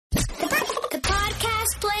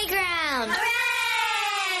Playground.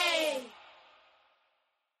 Hooray!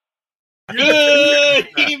 Good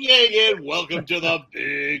evening and welcome to the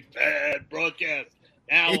Big Bad Broadcast.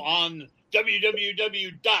 Now on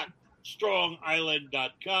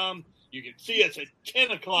www.strongisland.com. You can see us at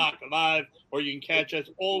 10 o'clock live, or you can catch us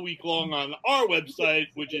all week long on our website,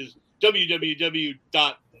 which is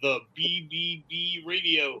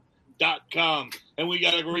www.thebbbbradio.com. And we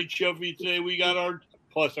got a great show for you today. We got our,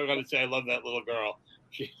 plus I got to say, I love that little girl.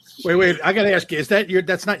 Wait, I got to ask you, is that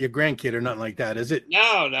that's not your grandkid or nothing like that, is it?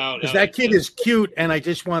 No. Because that kid is cute, and I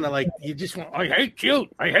just want to I hate cute.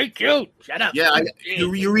 Shut up. Yeah,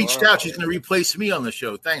 you reached out. She's going to replace me on the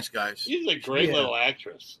show. Thanks, guys. She's a great little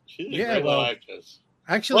actress. She's a great little actress.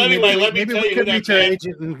 Actually, maybe we could reach our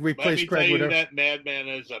agent and replace Craig with her. That madman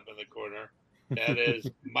is up in the corner. That is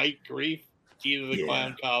Mike Grief, dean of the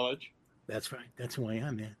Clown College. That's right. That's who I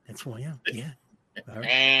am, man. That's who I am. Yeah. All right.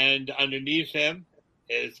 And underneath him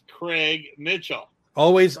is Craig Mitchell.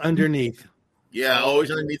 Always underneath. Yeah,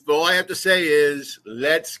 always underneath. But all I have to say is,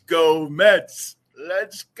 let's go Mets.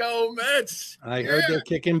 Let's go Mets. I heard they're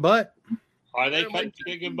kicking butt. Are they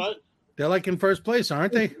kicking butt? They're like in first place,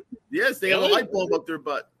 aren't they? Yes, they have a light bulb up their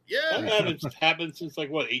butt. Yeah. That happened since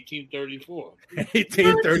 1834.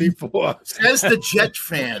 1834. Says the Jet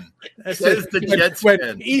fan. Says the Jets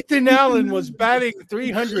fan. Ethan Allen was batting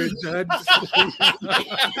 300. Wait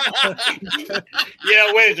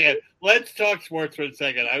a second. Let's talk sports for a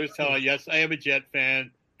second. I was telling you, yes, I am a Jet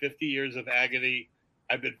fan. 50 years of agony.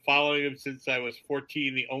 I've been following them since I was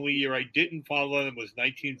 14. The only year I didn't follow them was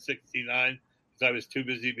 1969 because I was too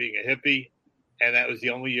busy being a hippie. And that was the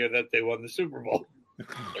only year that they won the Super Bowl.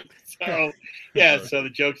 So the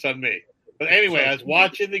joke's on me. But anyway, I was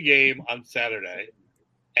watching the game on Saturday,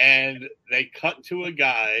 and they cut to a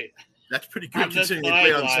guy. That's pretty good considering they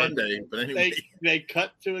play on Sunday. But anyway, they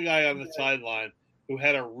cut to a guy on the sideline who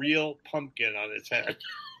had a real pumpkin on his head.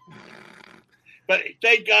 But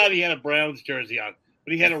thank God he had a Browns jersey on.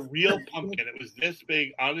 But he had a real pumpkin. It was this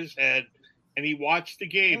big on his head, and he watched the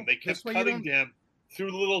game. They kept cutting to him through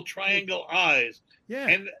little triangle eyes. Yeah.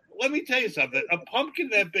 And let me tell you something. A pumpkin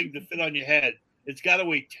that big to fit on your head, it's got to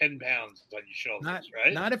weigh 10 pounds on your shoulders,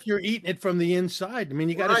 right? Not if you're eating it from the inside. I mean,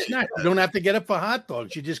 you got to snack. You don't have to get up for hot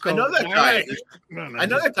dogs. You just go. I know that guy. I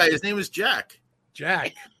know that guy. His name is Jack.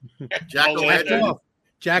 Jack O'Lantern.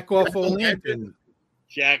 Jack off O'Lantern.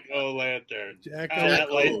 Jack O'Lantern.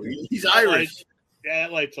 He's Irish.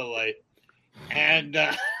 That light's a light. And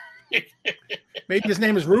maybe his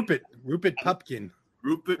name is Rupert Pupkin.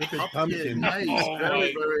 Rupert Pumpkin. Nice.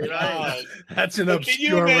 Very, very nice. That's an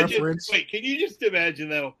obscure reference. Wait, can you just imagine,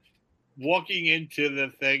 though, walking into the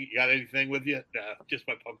thing? You got anything with you? No, just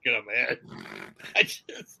my pumpkin on my head. I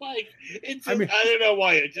don't know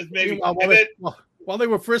why. It just made me. While they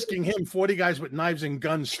were frisking him, 40 guys with knives and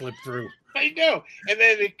guns slipped through. I know. And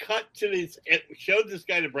then it cut to this. It showed this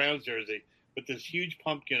guy in a Browns jersey with this huge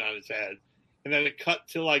pumpkin on his head. And then it cut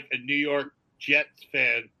to a New York Jets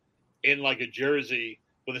fan in a jersey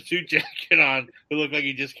with a suit jacket on who looked like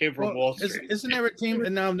he just came from Wall Street. Isn't there a team,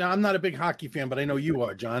 and now I'm not a big hockey fan, but I know you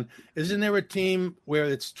are, John. Isn't there a team where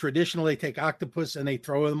it's traditional they take octopus and they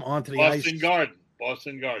throw them onto the ice?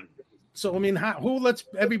 Boston Garden. So, I mean, who lets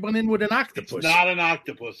everyone in with an octopus? It's not an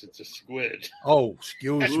octopus. It's a squid. Oh,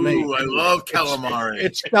 excuse me. I love calamari.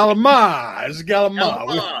 It's calamari. It's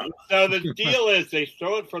calamari. So the deal is they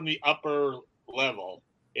throw it from the upper level.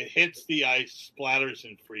 It hits the ice, splatters,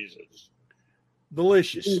 and freezes.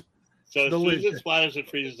 Delicious. So as soon as it splatters and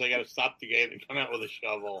freezes, they got to stop the game and come out with a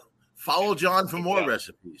shovel. Follow John for more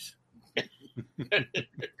recipes.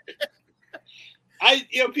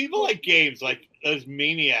 People like games like those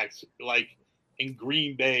maniacs, like in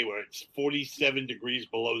Green Bay where it's 47 degrees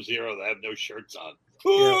below zero. They have no shirts on.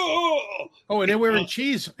 Yeah. Oh, and they're wearing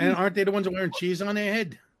cheese, and aren't they the ones that are wearing cheese on their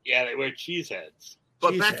head? Yeah, they wear cheese heads.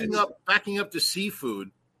 But backing up to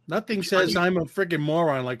seafood. Nothing says I'm a freaking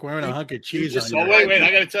moron like wearing a hunk of cheese on your head. Wait! I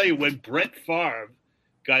got to tell you, when Brett Favre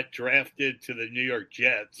got drafted to the New York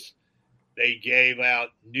Jets, they gave out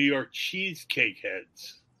New York cheesecake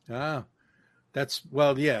heads. Ah. And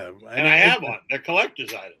I have one. They're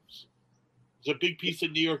collector's items. There's a big piece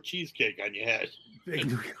of New York cheesecake on your head. Big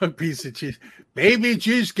New York piece of cheese. Baby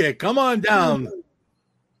cheesecake. Come on down.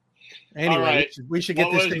 Anyway, all right. we should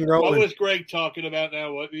get this thing rolling. What was Greg talking about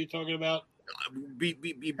now? What were you talking about?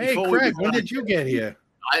 Hey, Craig, when did you get here?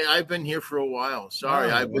 I've been here for a while.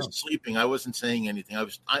 Sorry, I was sleeping. I wasn't saying anything.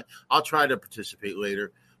 I'll try to participate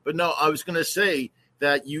later. But no, I was going to say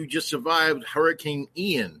that you just survived Hurricane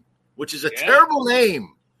Ian, which is a terrible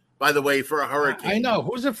name, by the way, for a hurricane. I know.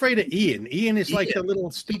 Who's afraid of Ian? Ian is like the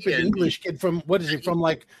little stupid English kid from, what is he, from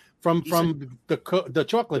from the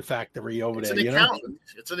chocolate factory over there. An accountant.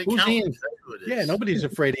 It's an accountant. Yeah, nobody's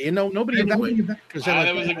afraid of nobody. There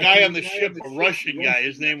was a guy on the ship, a Russian guy.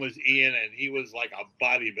 His name was Ian, and he was like a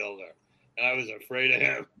bodybuilder, and I was afraid of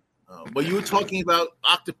him. Well, you were talking about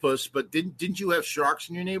octopus, but didn't you have sharks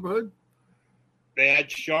in your neighborhood? They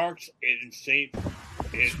had sharks in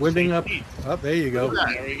swimming up. Oh, there you go.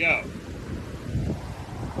 There we go.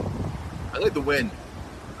 I like the wind.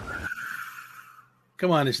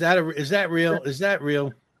 Come on, is that real? Is that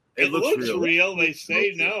real? It looks real. They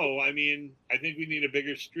say no. I mean, I think we need a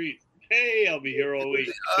bigger street. Hey, I'll be here all week.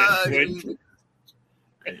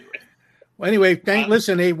 Well, anyway,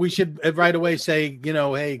 listen, hey, we should right away say,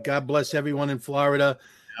 hey, God bless everyone in Florida.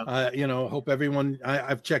 Hope everyone.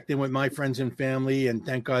 I've checked in with my friends and family, and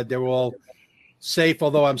thank God they're all safe.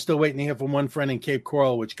 Although I'm still waiting to hear from one friend in Cape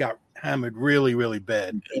Coral, which got hammered really, really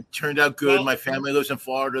bad. It turned out good. Well, my family lives in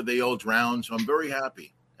Florida. They all drowned, so I'm very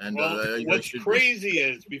happy. And what's crazy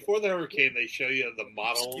is before the hurricane, they show you the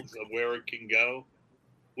models of where it can go.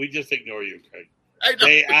 We just ignore you, Craig.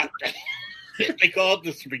 They call it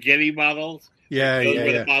the spaghetti models. Yeah.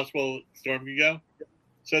 Where the possible storm can go.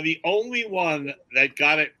 So the only one that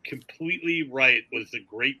got it completely right was the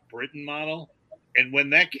Great Britain model. And when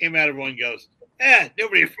that came out, everyone goes,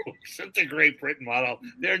 nobody sent the Great Britain model.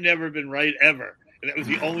 They're never been right ever. And that was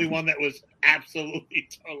the only one that was absolutely,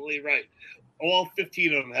 totally right. All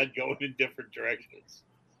 15 of them had going in different directions.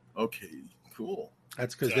 Okay, cool.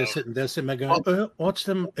 That's because they're sitting going, watch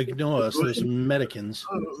them ignore us, those Americans.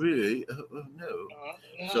 Oh, really? No.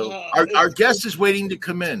 So our guest is waiting to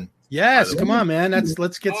come in. Yes, come on, man.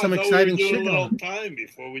 Let's get some exciting shit going. Time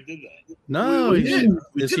before we did that. No,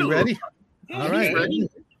 is he ready? Yeah, all right. Ready.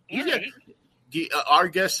 Our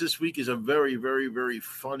guest this week is a very, very, very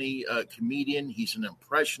funny comedian. He's an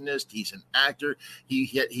impressionist. He's an actor. He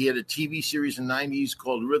had a TV series in the 90s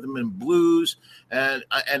called Rhythm and Blues. And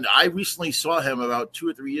I recently saw him about 2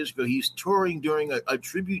 or 3 years ago. He's touring during a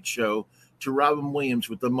tribute show to Robin Williams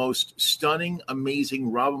with the most stunning, amazing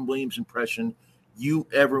Robin Williams impression you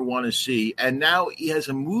ever want to see. And now he has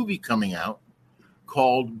a movie coming out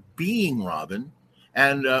called Being Robin.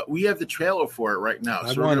 And we have the trailer for it right now.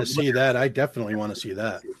 I want to see that. I definitely want to see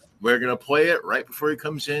that. We're going to play it right before he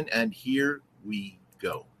comes in, and here we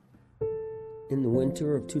go. In the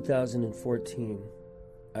winter of 2014,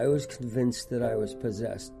 I was convinced that I was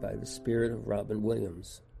possessed by the spirit of Robin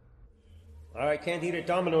Williams. I can't eat at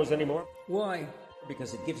Domino's anymore. Why?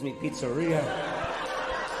 Because it gives me pizzeria.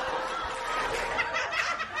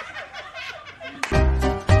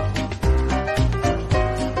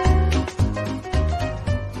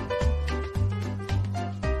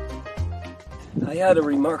 I had a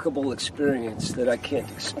remarkable experience that I can't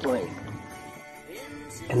explain.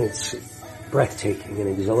 And it's breathtaking and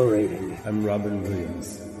exhilarating. I'm Robin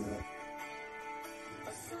Williams.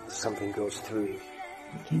 Something goes through you.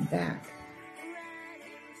 He came back.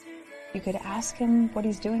 You could ask him what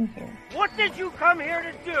he's doing here. What did you come here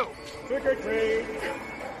to do? Trick or treat.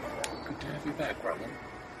 Good to have you back, Robin.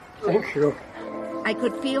 Thank you. I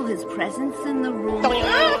could feel his presence in the room.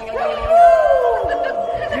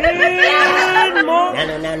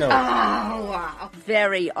 No. Oh, wow.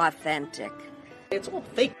 Very authentic. It's all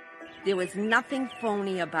fake. There was nothing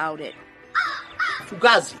phony about it.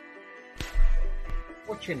 Fugazi.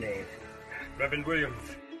 What's your name? Robin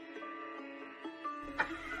Williams.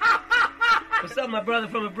 What's up, my brother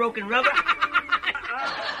from a broken rubber?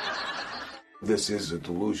 This is a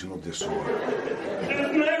delusional disorder.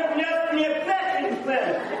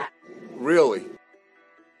 Really?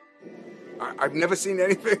 I've never seen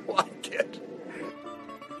anything like it.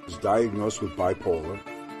 He was diagnosed with bipolar.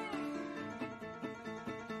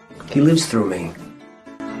 He lives through me.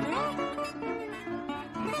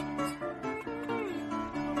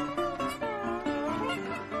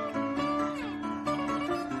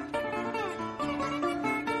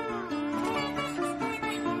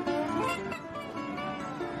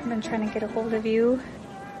 I've been trying to get a hold of you.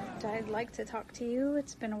 I'd like to talk to you.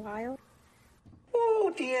 It's been a while.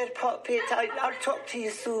 Oh, dear puppet, I'll talk to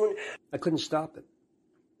you soon. I couldn't stop it,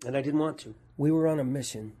 and I didn't want to. We were on a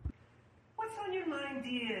mission. What's on your mind,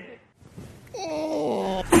 dear?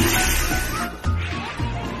 I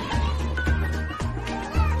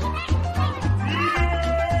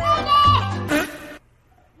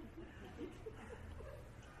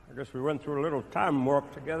guess we went through a little time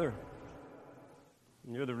warp together.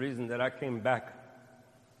 And you're the reason that I came back.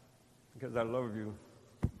 Because I love you.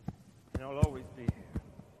 And I'll always be here.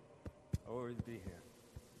 Always be here.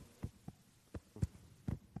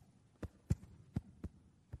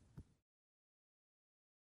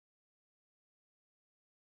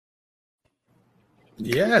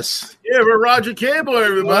 Yes. Yeah, we're Roger Kabler,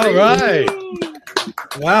 everybody. All right.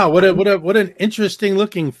 Wow, what an interesting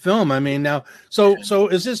looking film. I mean, now, so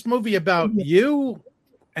is this movie about you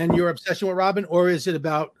and your obsession with Robin, or is it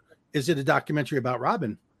a documentary about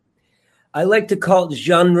Robin? I like to call it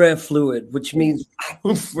genre fluid, which means I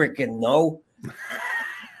don't freaking know.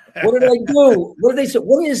 What did I do? What did they say?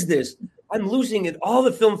 What is this? I'm losing at all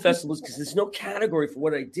the film festivals because there's no category for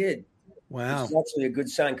what I did. Wow. It's actually a good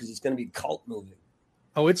sign because it's going to be a cult movie.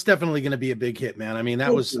 Oh, it's definitely going to be a big hit, man. I mean,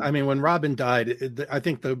 when Robin died, I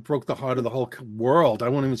think that broke the heart of the whole world. I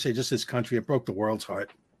won't even say just this country. It broke the world's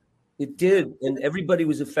heart. It did. And everybody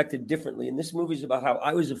was affected differently. And this movie is about how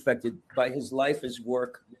I was affected by his life, his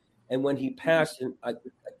work. And when he passed, and I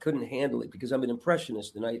couldn't handle it because I'm an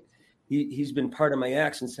impressionist. And he's been part of my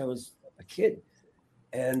act since I was a kid.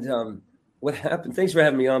 And what happened? Thanks for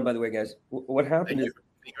having me on, by the way, guys. What happened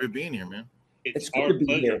Thank you for being here, man. It's good to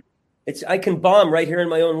be here. I can bomb right here in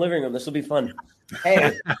my own living room. This will be fun.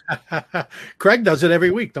 Hey, Craig does it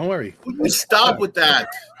every week. Don't worry. Stop with that.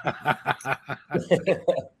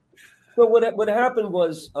 So what happened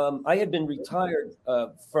was I had been retired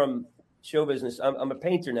from show business. I'm a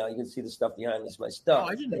painter now. You can see the stuff behind me. It's my stuff.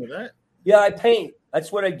 Oh, I didn't know that. Yeah, I paint.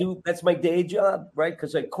 That's what I do. That's my day job, right?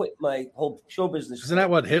 Because I quit my whole show business. Isn't that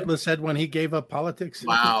what Hitler said when he gave up politics?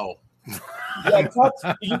 Wow. Yeah,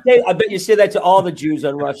 I bet you say that to all the Jews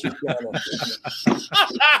on Russia's channel.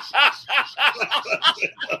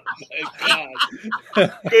 Oh my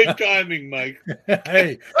God. Good timing, Mike.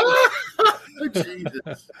 Hey.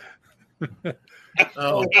 Jesus.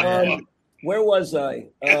 Where was I?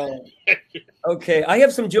 Okay, I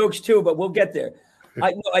have some jokes too, but we'll get there.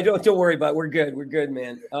 I don't worry about it. We're good. We're good,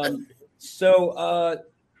 man. So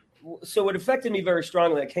it affected me very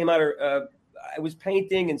strongly. I came out of I was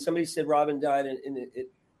painting, and somebody said Robin died, and it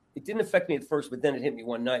didn't affect me at first, but then it hit me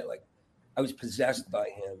one night, like I was possessed by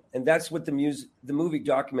him, and that's what the movie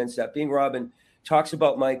documents. That being Robin talks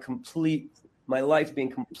about my life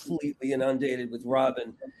being completely inundated with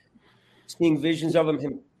Robin, seeing visions of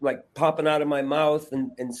him like popping out of my mouth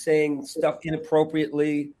and saying stuff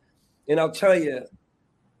inappropriately, and I'll tell you,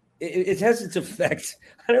 it has its effect.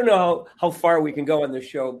 I don't know how far we can go on this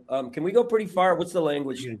show. Can we go pretty far? What's the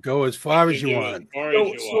language? You can go as far as you want.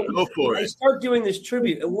 Go for it. I start doing this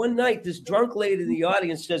tribute, and one night, this drunk lady in the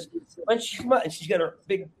audience says, "Why don't you come out?" And she's got her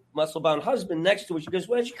big muscle-bound husband next to her. She goes,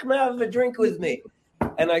 "Why don't you come out and have a drink with me?"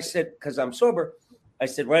 And I said, because I'm sober, I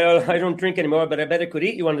said, "Well, I don't drink anymore, but I bet I could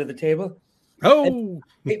eat you under the table." Oh, and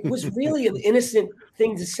it was really an innocent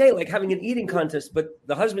thing to say, like having an eating contest, but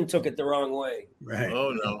the husband took it the wrong way. Right.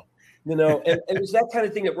 Oh, no. You know, and it was that kind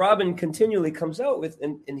of thing that Robin continually comes out with,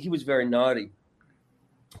 and he was very naughty.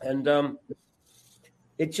 And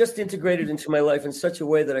it just integrated into my life in such a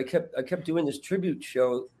way that I kept doing this tribute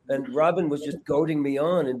show, and Robin was just goading me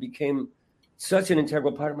on and became such an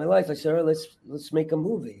integral part of my life. I said, "All right, let's make a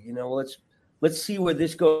movie. You know, let's see where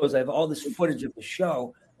this goes." I have all this footage of the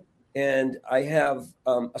show, and I have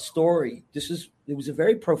a story. It was a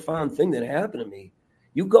very profound thing that happened to me.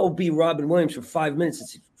 You go be Robin Williams for 5 minutes,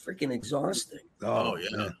 it's freaking exhausting. Oh,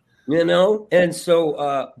 yeah. You know? And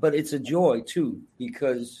so, but it's a joy too,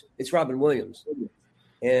 because it's Robin Williams.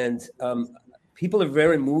 And people are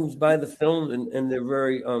very moved by the film, and they're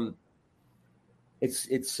very,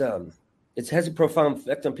 it has a profound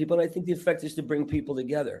effect on people. And I think the effect is to bring people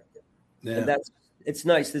together. Yeah. And it's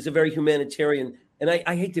nice. There's a very humanitarian, and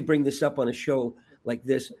I hate to bring this up on a show like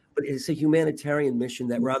this, but it's a humanitarian mission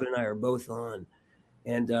that Robin and I are both on.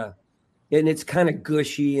 And it's kind of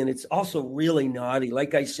gushy, and it's also really naughty.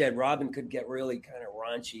 Like I said, Robin could get really kind of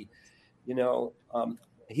raunchy. You know,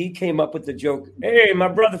 he came up with the joke, "Hey, my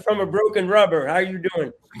brother from a broken rubber, how you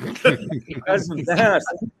doing?" Because of that,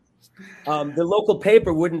 the local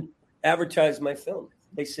paper wouldn't advertise my film.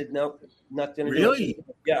 They said, "No, not going to do it." Really?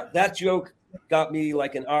 Yeah, that joke got me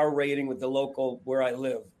like an R rating with the local where I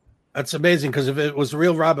live. That's amazing, because if it was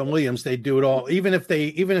real Robin Williams, they'd do it all. Even if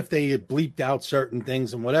they bleeped out certain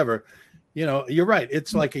things and whatever, you know, you're right.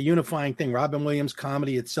 It's like a unifying thing. Robin Williams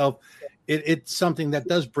comedy itself, it's something that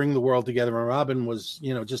does bring the world together. And Robin was,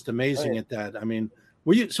 you know, just amazing at that. I mean,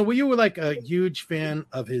 were you like a huge fan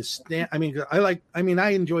of his stand? I mean, I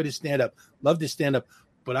enjoyed his stand up, loved his stand up,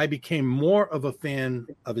 but I became more of a fan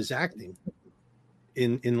of his acting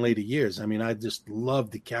in later years. I mean, I just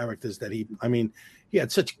loved the characters that he had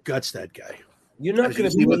such guts, that guy. You're not going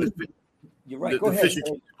to be. You're right. Go ahead. Fisher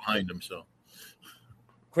King behind him, so.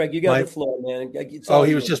 Craig, you got the floor, man.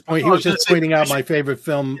 He was just pointing out my favorite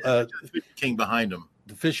film. The Fisher King behind him.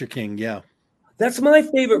 The Fisher King, yeah. That's my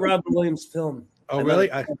favorite Robin Williams film. Oh, really?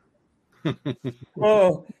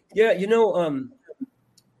 Oh, yeah. You know,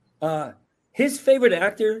 His favorite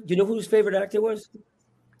actor. Do you know who his favorite actor was?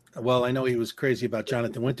 Well, I know he was crazy about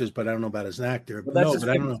Jonathan Winters, but I don't know about his actor. Well, that's no, but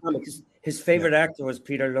I don't know. comic. His favorite actor was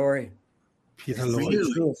Peter Lorre. Peter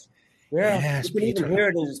Lorre. Yeah, Yes, you can Peter. even hear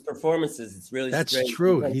it in his performances. It's really That's strange.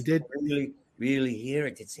 true. You He did really hear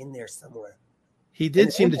it. It's in there somewhere. He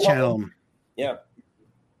did seem to channel him. Yeah.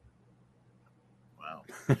 Wow.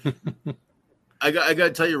 I got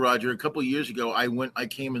to tell you, Roger. A couple of years ago, I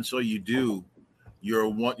came and saw you do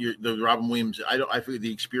the Robin Williams. I forget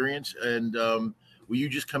the experience, and will you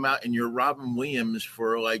just come out and you're Robin Williams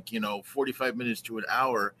for 45 minutes to an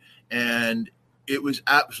hour, and it was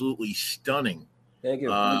absolutely stunning. Thank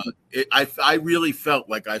you. I really felt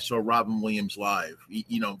like I saw Robin Williams live,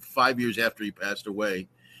 5 years after he passed away.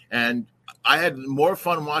 And I had more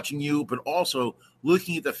fun watching you, but also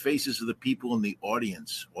looking at the faces of the people in the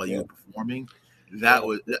audience while you were performing. That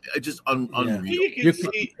was just unreal. You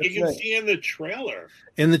can see in the trailer.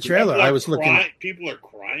 In the trailer, I was looking. People are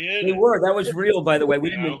crying. They were. That was real, by the way.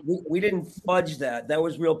 We didn't fudge that. That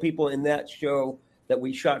was real people in that show that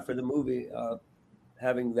we shot for the movie.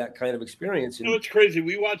 Having that kind of experience. It's crazy.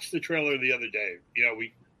 We watched the trailer the other day.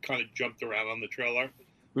 We kind of jumped around on the trailer.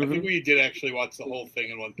 Mm-hmm. I think we did actually watch the whole thing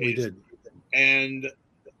in one piece. We did. And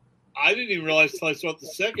I didn't even realize until I saw it the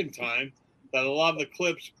second time that a lot of the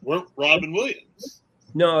clips weren't Robin Williams.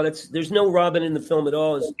 No, there's no Robin in the film at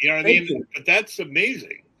all. You know what I mean? But that's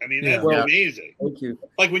amazing. I mean, that's amazing. Thank you.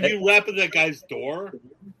 Like when you rap at that guy's door,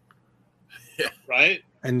 right?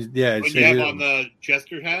 And when you have on the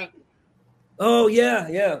jester hat. Oh,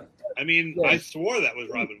 yeah. I mean, I swore that was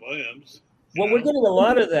Robin Williams. Well, we're getting a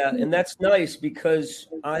lot of that, and that's nice because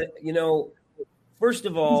first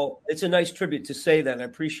of all, it's a nice tribute to say that. I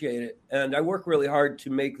appreciate it. And I work really hard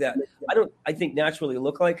to make that. I think naturally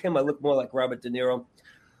look like him. I look more like Robert De Niro.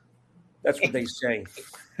 That's what they say.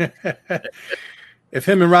 If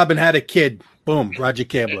him and Robin had a kid, boom, Roger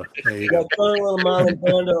Kabler. There you go.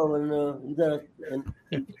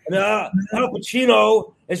 And Al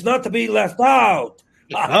Pacino is not to be left out.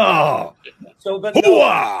 Oh, so but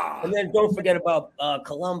and then don't forget about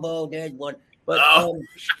Columbo. There's one. But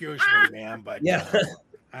excuse me, man. But yeah,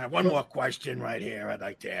 one more question right here. I'd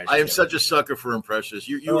like to ask. I am such a sucker for Impressionists.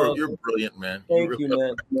 You're brilliant, man. Thank you,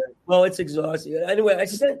 man. Well, it's exhausting. Anyway, I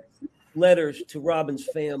sent letters to Robin's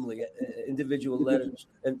family, individual letters,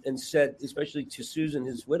 and said, especially to Susan,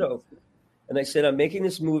 his widow, and I said, I'm making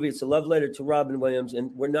this movie. It's a love letter to Robin Williams,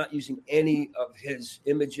 and we're not using any of his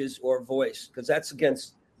images or voice because that's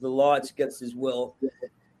against the law. It's against his will,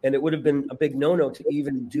 and it would have been a big no-no to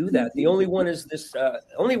even do that. The only one is this.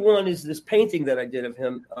 This painting that I did of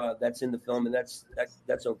him that's in the film, and that's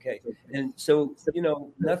okay. And so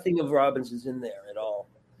nothing of Robin's is in there at all,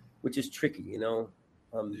 which is tricky.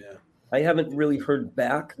 I haven't really heard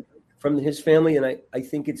back from his family, and I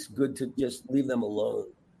think it's good to just leave them alone.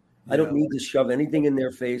 I don't need to shove anything in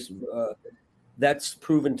their face. That's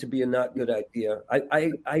proven to be a not good idea.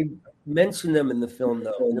 I mention them in the film,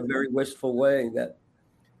 though, in a very wistful way that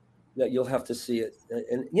you'll have to see it.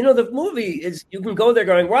 And, the movie is, you can go there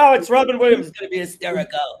going, wow, it's Robin Williams. It's going to be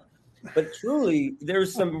hysterical. But truly,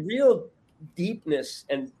 there's some real deepness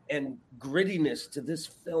and grittiness to this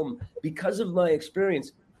film because of my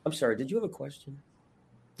experience. I'm sorry. Did you have a question?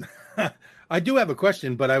 I do have a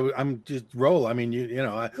question, but I'm just roll. I mean,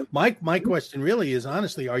 my question really is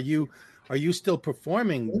honestly, are you still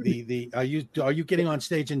performing are you getting on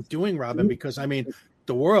stage and doing Robin? Because I mean,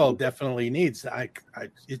 the world definitely needs.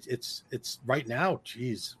 It's right now.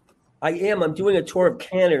 Geez, I am. I'm doing a tour of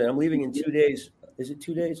Canada. I'm leaving in 2 days. Is it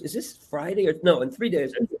 2 days? Is this Friday or no? In 3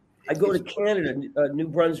 days, I go to Canada, New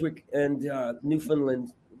Brunswick, and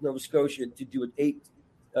Newfoundland, Nova Scotia to do an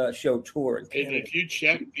 8-show tour. And if you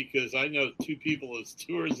check, because I know 2 people whose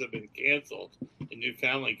tours have been canceled in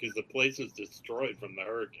Newfoundland because the place was destroyed from the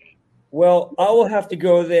hurricane. Well, I will have to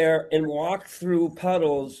go there and walk through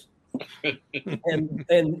puddles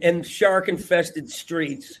and shark-infested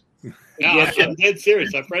streets. No, I'm dead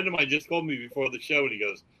serious. A friend of mine just called me before the show, and he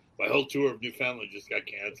goes, "My whole tour of Newfoundland just got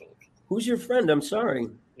canceled." Who's your friend? I'm sorry.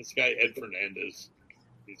 This guy Ed Fernandez.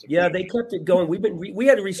 Yeah, they kept it going. We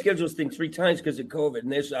had to reschedule this thing 3 times because of COVID,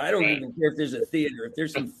 and they said, "I don't even care if there's a theater, if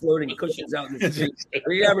there's some floating cushions out in the street.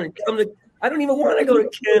 I don't even want to go to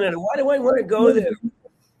Canada. Why do I want to go there?"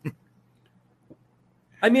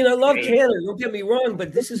 I mean, I love Canada. Don't get me wrong,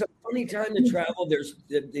 but this is a funny time to travel.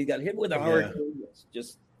 They got hit with a hurricane.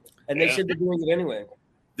 They said they're doing it anyway.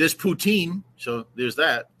 There's poutine, so there's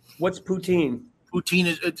that. What's poutine? Poutine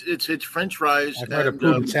is it's French fries. I've heard of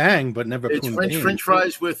poontang, but never. It's French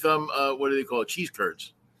fries with what do they call it? Cheese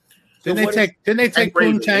curds. Didn't they take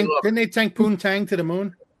poontang? Didn't they take poontang to the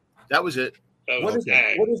moon? That was it. What is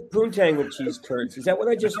poontang with cheese curds? Is that what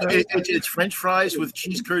I just heard? It's French fries with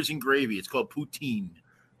cheese curds and gravy. It's called poutine.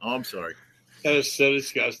 Oh, I'm sorry. That is so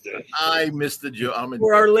disgusting. I missed the joke.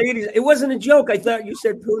 For our ladies, it wasn't a joke. I thought you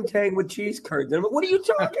said poontang with cheese curds. What are you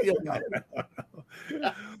talking about?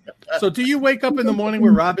 So, do you wake up in the morning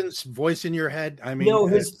with Robin's voice in your head? I mean, no,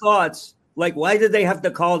 his thoughts. Like, why did they have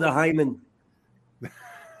to call the hymen?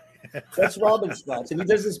 That's Robin's thoughts, and he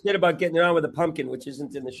does this bit about getting around with a pumpkin, which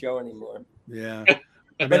isn't in the show anymore. Yeah,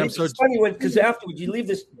 but it's funny because afterwards you leave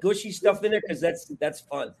this gushy stuff in there because that's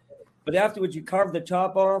fun. But afterwards you carve the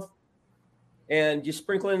top off and you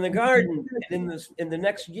sprinkle it in the garden. And in the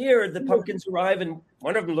next year the pumpkins arrive, and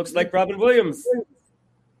one of them looks like Robin Williams.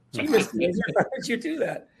 Jesus, why did you do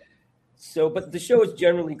that? So, but the show is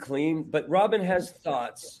generally clean. But Robin has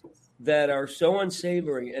thoughts that are so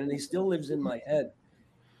unsavory, and he still lives in my head.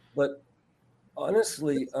 But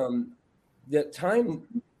honestly, that time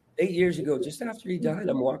 8 years ago, just after he died,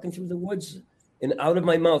 I'm walking through the woods, and out of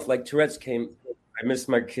my mouth, like Tourette's came, I miss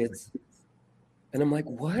my kids. And I'm like,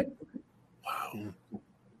 what? Wow.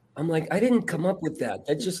 I'm like, I didn't come up with that.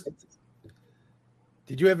 That just.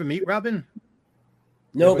 Did you ever meet Robin?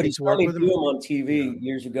 No, but he saw me do him on TV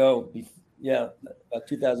years ago. Yeah, about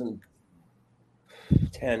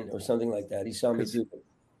 2010 or something like that. He saw me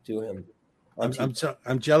do him.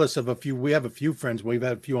 I'm jealous of a few. We have a few friends. We've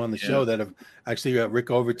had a few on the show that have actually.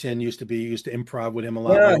 Rick Overton used to improv with him a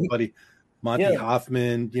lot. My buddy Monty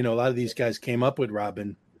Hoffman. You know, a lot of these guys came up with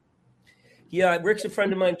Robin. Yeah, Rick's a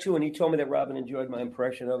friend of mine too, and he told me that Robin enjoyed my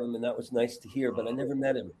impression of him, and that was nice to hear. But I never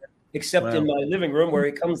met him, except in my living room where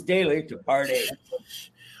he comes daily to party.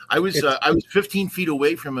 I was 15 feet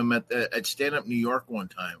away from him at Stand Up New York one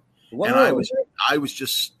time, and I was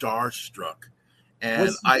just starstruck. And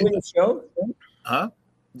was he doing a show? Huh?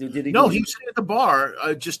 Did he? No, he was sitting at the bar,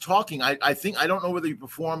 just talking. I don't know whether he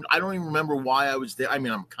performed. I don't even remember why I was there. I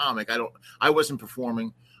mean, I'm a comic. I wasn't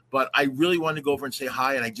performing, but I really wanted to go over and say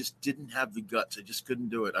hi, and I just didn't have the guts. I just couldn't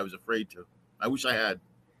do it. I was afraid to. I wish I had.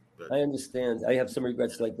 But. I understand. I have some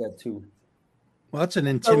regrets like that too. Well, that's an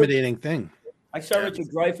intimidating thing. I saw Richard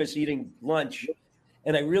Dreyfuss eating lunch,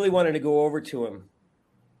 and I really wanted to go over to him.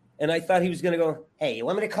 And I thought he was going to go, hey, you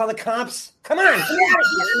want me to call the cops? Come on, get out of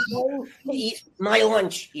here. Eat my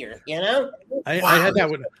lunch here, you know? I had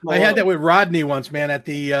that with Rodney once, man, at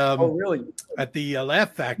the really? At the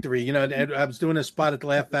Laugh Factory. You know, I was doing a spot at the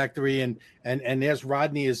Laugh Factory, and there's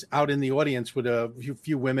Rodney is out in the audience with a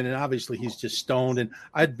few women, and obviously he's just stoned. And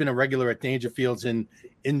I'd been a regular at Dangerfields in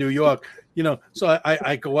New York, you know, so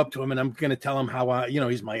I go up to him and I'm going to tell him how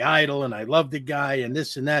he's my idol and I love the guy and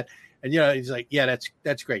this and that. And, he's like, yeah,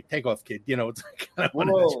 that's great. Take off, kid. You know, it's like, I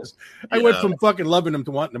went from fucking loving him to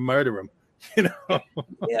wanting to murder him, you know?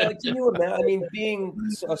 Yeah. Can you imagine? I mean, being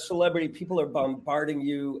a celebrity, people are bombarding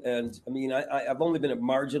you. And I mean, I've only been a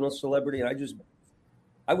marginal celebrity, and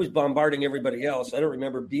I was bombarding everybody else. I don't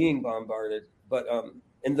remember being bombarded, but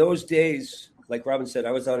in those days, like Robin said,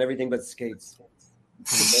 I was on everything but skates.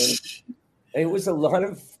 And it was a lot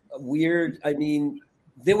of weird, I mean,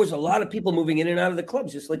 there was a lot of people moving in and out of the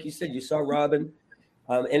clubs, just like you said. You saw Robin.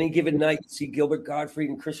 Any given night, you see Gilbert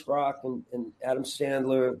Gottfried and Chris Rock and Adam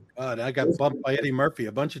Sandler. God, I got bumped by Eddie Murphy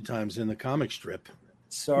a bunch of times in the comic strip.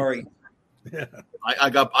 Sorry. Yeah.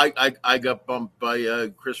 I got bumped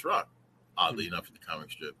by Chris Rock, oddly enough, in the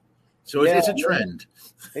comic strip. So it's a trend.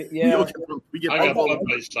 Yeah. I got bumped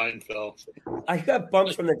by Seinfeld. I got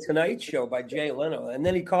bumped from the Tonight Show by Jay Leno, and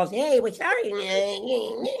then he calls, hey, we're sorry.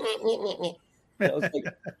 I was like,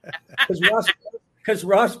 because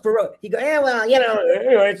Ross Perot, he goes, yeah, well,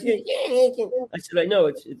 I said, I know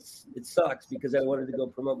it sucks because I wanted to go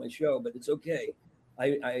promote my show, but it's okay.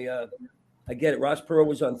 I get it. Ross Perot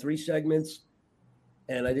was on 3 segments,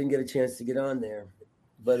 and I didn't get a chance to get on there,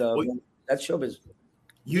 but that's showbiz.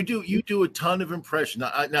 You do a ton of impressions.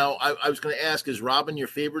 Now, I was going to ask, is Robin your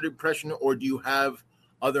favorite impression, or do you have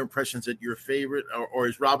other impressions that you're favorite, or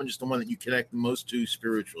is Robin just the one that you connect the most to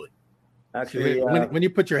spiritually? Actually, when you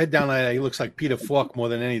put your head down like that, he looks like Peter Falk more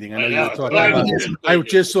than anything. I know you're talking about. I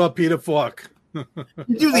just saw Peter Falk. You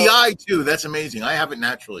do the eye too. That's amazing. I have it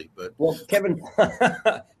naturally, but Kevin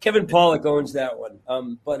Pollak owns that one.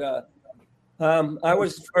 I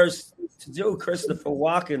was first to do Christopher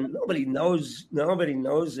Walken. Nobody knows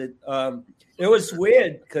it. It was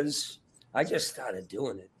weird because I just started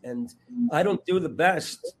doing it, and I don't do the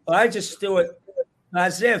best. I just do it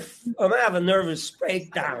as if I'm having a nervous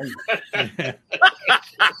breakdown.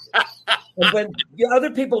 But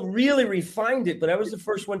other people really refined it, but I was the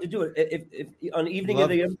first one to do it. If on Evening of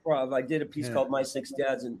the Improv, I did a piece called My Six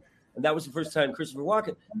Dads, and that was the first time Christopher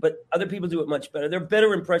Walken. But other people do it much better. They're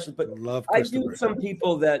better impressions, but I do some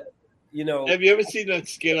people that you know. Have you ever seen that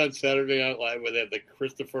skit on Saturday Night Live where they had the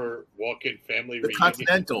Christopher Walken family The reunion?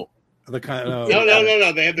 Continental. The kind No.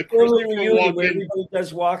 They had the Christopher reunion where Walken. everybody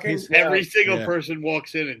does walking. Every single person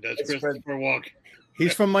walks in and does It's Christopher Walken.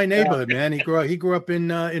 He's from my neighborhood, man. He grew up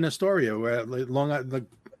in Astoria, where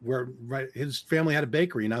his family had a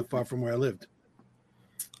bakery not far from where I lived.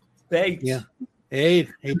 Baked. Yeah. Hey,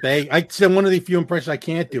 baked. I said one of the few impressions I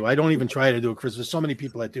can't do. I don't even try to do it because there's so many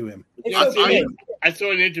people that do him. I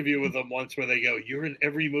saw an interview with him once where they go, "You're in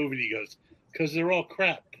every movie." And he goes, "Because they're all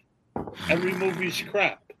crap. Every movie's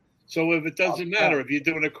crap. So if it doesn't matter if you're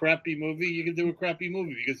doing a crappy movie, you can do a crappy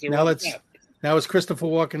movie because they're all crap." Now it's Christopher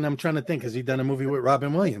Walken. I'm trying to think. Has he done a movie with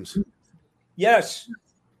Robin Williams? Yes.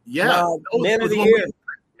 Yeah. Man of the Year.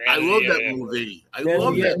 I love that movie. I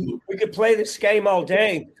love that movie. We could play this game all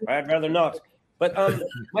day. I'd rather not. But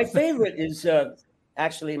my favorite is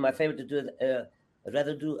actually my favorite to do. I'd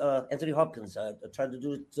rather do Anthony Hopkins. I try to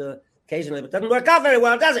do it occasionally, but it doesn't work out very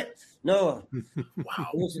well, does it? No.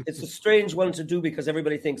 Wow. It's a strange one to do because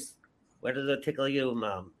everybody thinks, "Where does it tickle you,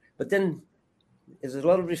 Mom?" But then there's a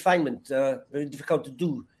lot of refinement, very difficult to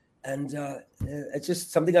do. And it's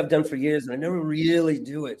just something I've done for years, and I never really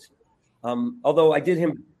do it. Although I did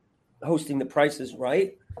him hosting The Price is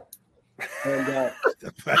Right. And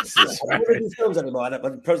The Price is I don't do films anymore.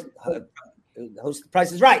 Host The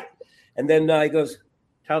Price is Right. And then he goes,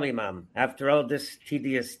 "Tell me, Mom, after all this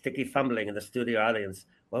tedious, sticky fumbling in the studio audience,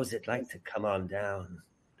 what was it like to come on down?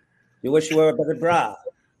 You wish you were a better bra."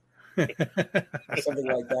 Something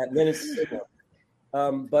like that. And then it's,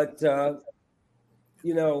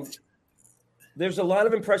 there's a lot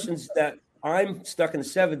of impressions that I'm stuck in the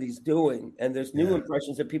 70s doing, and there's new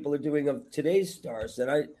impressions that people are doing of today's stars that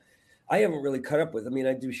I haven't really cut up with. I mean,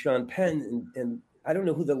 I do Sean Penn, and I don't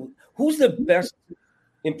know who's the best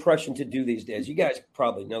impression to do these days. You guys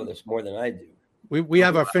probably know this more than I do. We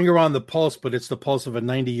have our finger on the pulse, but it's the pulse of a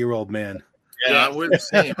 90-year-old man. Yeah, we're the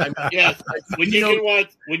same. When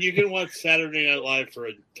you can watch Saturday Night Live for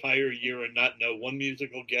an entire year and not know one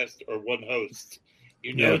musical guest or one host,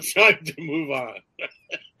 it's time to move on.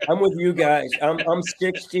 I'm with you guys. I'm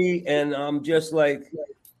 60, and I'm just like,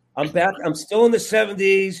 I'm back. I'm still in the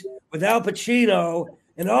 70s with Al Pacino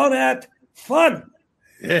and all that fun.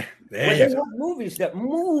 Yeah, they had movies that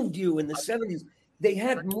moved you in the 70s. They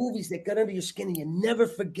had movies that got under your skin, and you never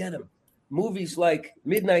forget them. Movies like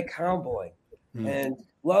Midnight Cowboy and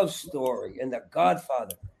Love Story and The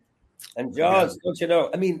Godfather and Jaws. Don't you know?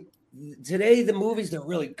 I mean, today the movies, they're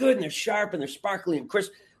really good and they're sharp and they're sparkly and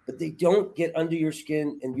crisp, but they don't get under your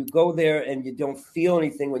skin, and you go there and you don't feel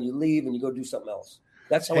anything when you leave and you go do something else.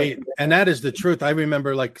 That's how and that is the truth. I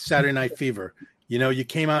remember like Saturday Night Fever. You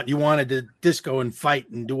came out, you wanted to disco and fight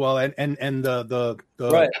and do all that, and the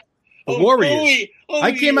right. The Warriors.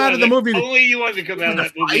 I came out of the movie. Only you wanted to come out of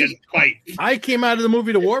that movie and fight. I came out of the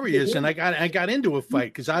movie The Warriors, and I got into a fight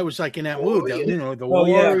because I was like in that mood. The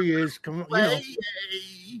Warriors. Come on, Warriors.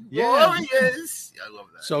 I love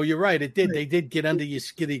that. So you're right. They did get under your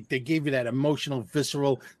skin. They gave you that emotional,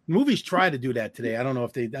 visceral. Movies try to do that today. I don't know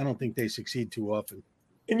if I don't think they succeed too often.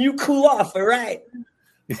 And you cool off, all right?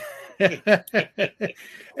 Hey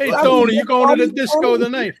Tony, you going to the disco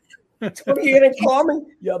tonight? Tony, you gonna call me?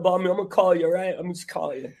 Yeah, Bobby, I'm gonna call you, right? I'm just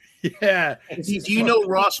calling you. Yeah. Do you know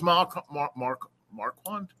Ross Marquand?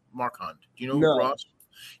 Do you know Ross?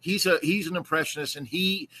 He's an impressionist, and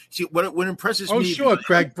what impresses me. Oh, sure,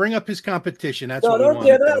 Craig, bring up his competition. That's what we want.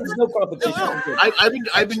 There's no competition. No.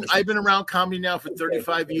 I've been around comedy now for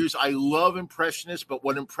 35 years. I love impressionists, but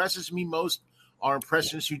what impresses me most are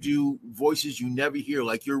impressionists who do voices you never hear,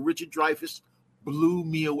 like your Richard Dreyfuss. Blew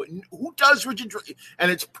me away. Who does Richard Dreyfuss? And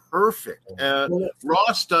it's perfect.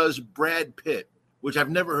 Ross does Brad Pitt, which I've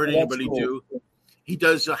never heard anybody do. He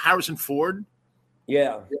does Harrison Ford.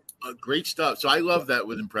 Yeah. Great stuff. So I love that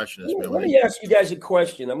with impressionists. Let me ask you guys a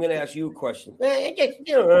question. I'm going to ask you a question.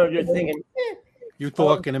 You're thinking. You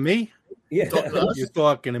talking to me? Yeah. You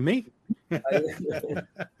talking to me?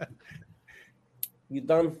 You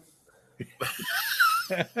done?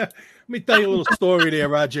 Let me tell you a little story there,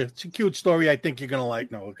 Roger. It's a cute story. I think you're gonna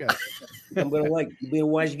like. No, okay. I'm gonna like you. Be a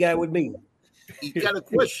wise guy with me. He's got a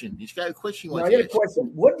question. I got a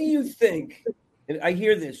question. What do you think? And I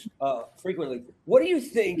hear this frequently. What do you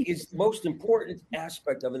think is the most important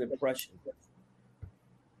aspect of an impression?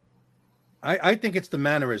 I think it's the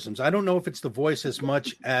mannerisms. I don't know if it's the voice as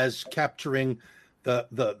much as capturing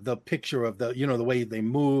the picture of the way they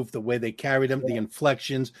move, the way they carry them, the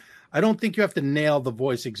inflections. I don't think you have to nail the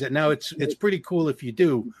voice exact. Now it's pretty cool if you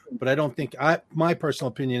do, but I don't think my personal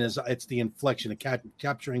opinion is it's the inflection of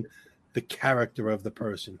capturing the character of the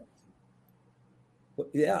person.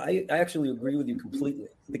 Yeah, I actually agree with you completely.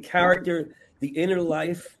 The character, the inner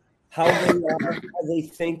life, how they are, how they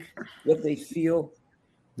think, what they feel.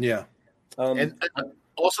 Yeah. And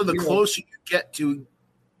also the closer you get to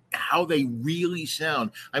how they really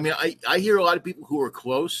sound. I mean, I hear a lot of people who are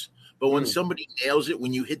close, but when somebody nails it,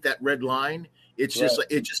 when you hit that red line, it's just like,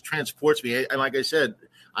 it just transports me. And like I said,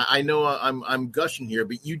 I know I'm gushing here,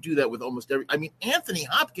 but you do that with almost every. I mean, Anthony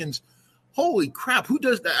Hopkins. Holy crap! Who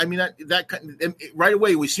does that? I mean, that right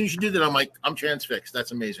away. As soon as you do that, I'm like, I'm transfixed.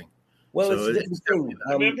 That's amazing. Well, so it's the thing.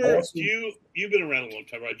 Remember, you've been around a long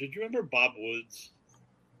time, Roger. Do you remember Bob Woods?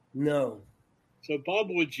 No. So Bob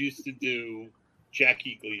Woods used to do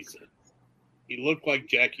Jackie Gleason. He looked like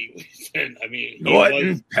Jackie Gleason. I mean,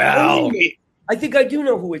 Norton, pal. I think I do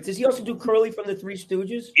know who it is. Does he also do Curly from the Three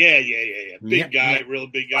Stooges? Yeah. Big guy, real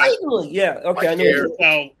big guy. Finally, yeah. Okay, I know.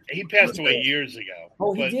 So he passed away years ago.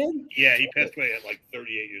 Oh, he did? Yeah, he passed away at like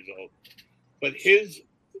 38 years old. But his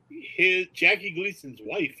Jackie Gleason's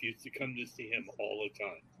wife used to come to see him all the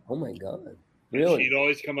time. Oh my God! Really? And she'd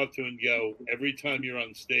always come up to him and go, "Every time you're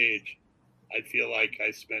on stage, I feel like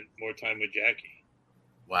I spent more time with Jackie."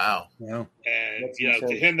 Wow. Yeah. And That's to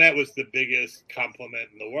insane. him, that was the biggest compliment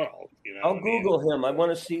in the world. I'll Google him. I want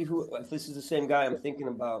to see if this is the same guy I'm thinking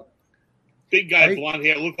about. Big guy, blonde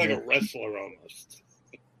hair, looked like a wrestler almost.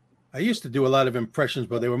 I used to do a lot of impressions,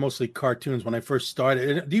 but they were mostly cartoons when I first started.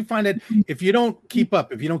 And do you find that if you don't keep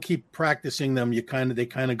up, if you don't keep practicing them, they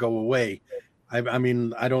kind of go away? I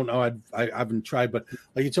mean, I don't know. I haven't tried, but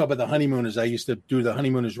like you talk about the Honeymooners, I used to do the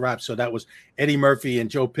Honeymooners rap. So that was Eddie Murphy and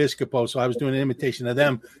Joe Piscopo. So I was doing an imitation of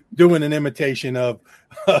them, doing an imitation of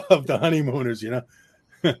the Honeymooners, you know.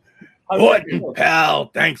 Norton, pal,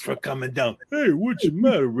 thanks for coming down. Hey, what's the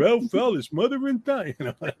matter, Ralph? Fell his mother and died.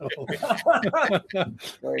 You know?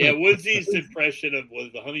 Yeah, Woodsy's impression of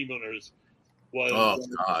the Honeymooners was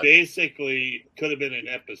basically could have been an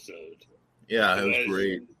episode. Yeah, it was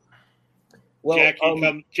great. Well,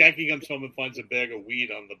 Jackie comes home and finds a bag of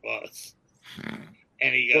weed on the bus.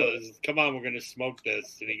 And he goes, "Come on, we're going to smoke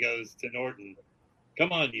this." And he goes to Norton,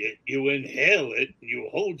 "Come on, you inhale it, you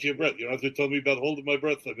hold your breath. You don't have to tell me about holding my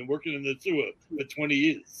breath. I've been working in the sewer for 20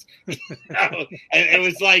 years." And it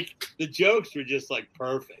was like, the jokes were just like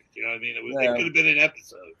perfect. You know what I mean? It could have been an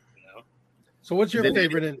episode, you know? So what's your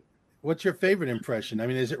favorite impression? I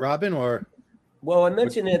mean, is it Robin or? Well, I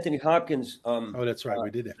mentioned Anthony Hopkins. Oh, that's right. We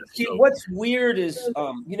did that. See, what's weird is,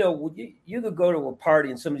 you could go to a party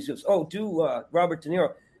and somebody says, "Oh, do Robert De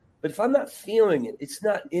Niro." But if I'm not feeling it, it's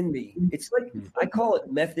not in me. It's like, I call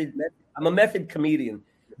it method. I'm a method comedian.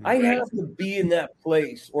 I have to be in that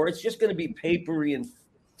place, or it's just going to be papery and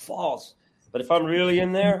false. But if I'm really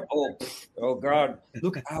in there, oh God,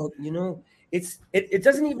 look out, it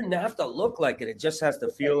doesn't even have to look like it. It just has to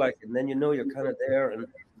feel like it. And then you're kind of there.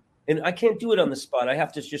 And I can't do it on the spot. I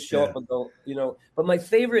have to just show up and go, But my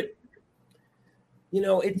favorite,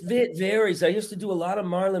 it varies. I used to do a lot of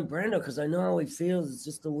Marlon Brando because I know how he feels. It's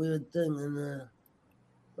just a weird thing, and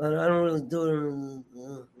but I don't really do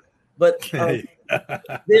it. But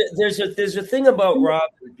there's a thing about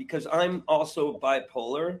Robin, because I'm also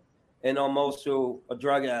bipolar and I'm also a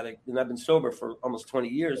drug addict, and I've been sober for almost 20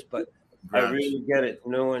 years. But I really get it,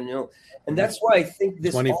 and that's why I think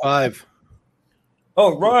this 25.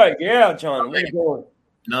 Oh, right. Yeah, John. Where you going?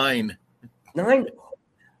 9.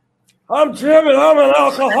 I'm Jim, and I'm an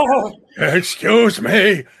alcoholic. Excuse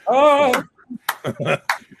me.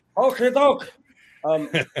 Okay, doke.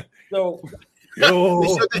 So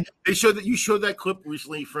they showed that you showed that clip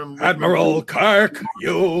recently from Admiral Kirk.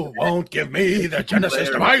 You won't give me the Genesis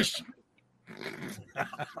device.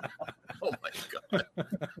 Oh my God,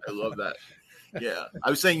 I love that. Yeah, I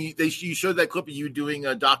was saying you showed that clip of you doing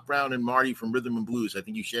Doc Brown and Marty from Rhythm and Blues. I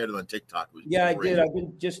think you shared it on TikTok. Yeah, I did. I've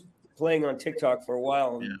been just playing on TikTok for a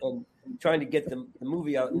while and trying to get the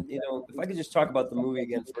movie out. And, if I could just talk about the movie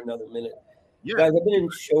again for another minute. Yeah. Guys, I've been in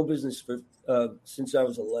show business for since I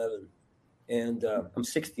was 11, and I'm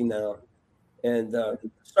 60 now. And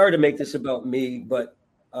sorry to make this about me, but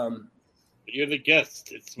you're the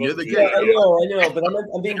guest. You're the guest. I know, but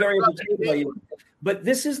I'm being very entertained by you. But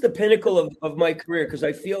this is the pinnacle of my career, because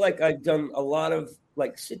I feel like I've done a lot of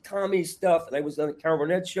like sitcom stuff, and I was on a Carol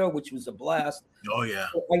Burnett show, which was a blast. Oh yeah.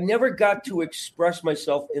 I never got to express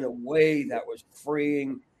myself in a way that was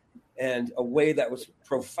freeing, and a way that was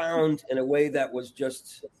profound, and a way that was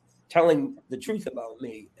just telling the truth about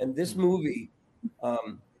me. And this movie,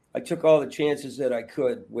 I took all the chances that I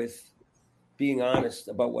could with being honest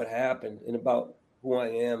about what happened and about who I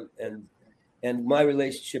am, and my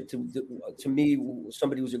relationship to me,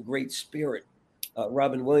 somebody who's a great spirit,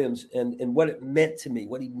 Robin Williams, and what it meant to me,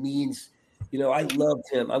 what he means I loved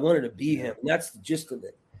him. I wanted to be him. And that's the gist of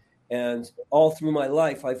it. And all through my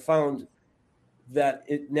life, I found that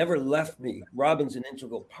it never left me. Robin's an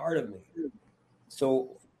integral part of me.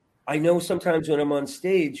 So I know sometimes when I'm on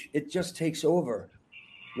stage, it just takes over,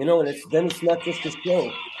 and it's not just a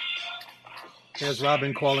show. There's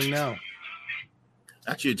Robin calling now.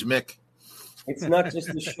 Actually, it's Mick. It's not just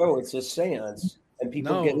a show; it's a seance, and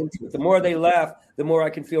people get into it. The more they laugh, the more I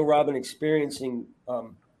can feel Robin experiencing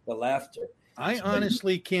the laughter. I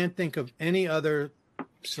honestly can't think of any other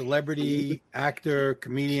celebrity, actor,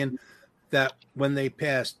 comedian that when they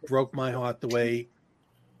passed broke my heart the way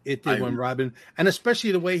it did when Robin, and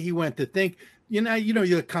especially the way he went to think, you're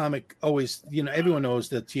a comic always, everyone knows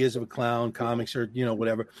that Tears of a Clown comics or,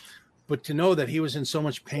 whatever, but to know that he was in so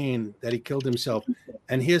much pain that he killed himself.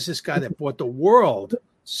 And here's this guy that brought the world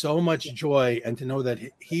so much joy, and to know that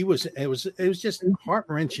it was just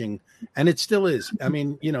heart-wrenching, and it still is. I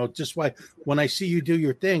mean, just why when I see you do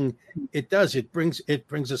your thing, it brings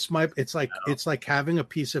a smile. It's like having a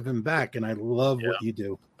piece of him back, and I love what you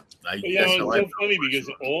do. It's so funny because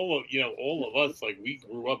all of us, like, we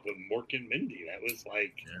grew up with Mork and Mindy. That was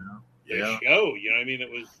like the show. You know what I mean?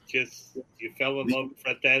 It was just, you fell in love with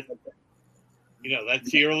that.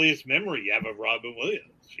 That's the earliest memory you have of Robin Williams.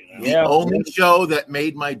 The only show that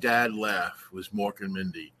made my dad laugh was Mork and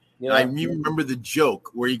Mindy. Yeah. I remember the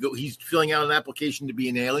joke where he's filling out an application to be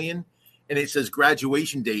an alien, and it says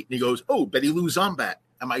graduation date, and he goes, "Oh, Betty Lou Zombat,"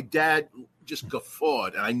 and my dad just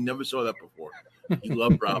guffawed, and I never saw that before. He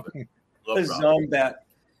loved Robin. Zombat.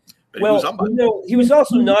 Well, he was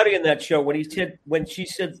also naughty in that show when she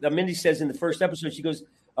said, Mindy says in the first episode, she goes,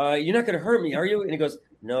 "You're not going to hurt me, are you?" And he goes,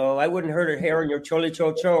 "No, I wouldn't hurt her hair in your chole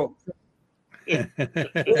cho cho."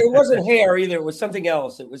 It wasn't hair either. It was something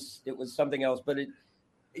else. It was something else. But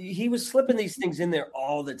he was slipping these things in there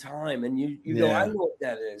all the time, and you go, "I know what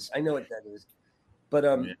that is. I know what that is." But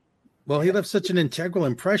well, he left such an integral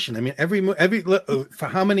impression. I mean, every for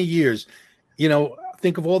how many years?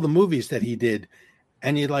 Think of all the movies that he did,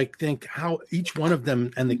 and you think how each one of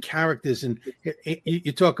them and the characters, and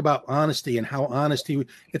you talk about honesty and how honest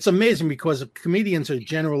it's amazing because comedians are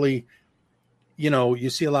generally, you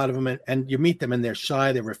see a lot of them and you meet them and they're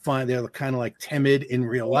shy, they're refined, they're kind of like timid in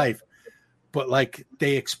real life, but like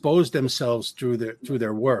they expose themselves through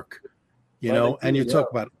their work, and you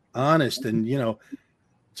talk about honest and,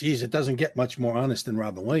 geez, it doesn't get much more honest than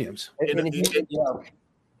Robin Williams.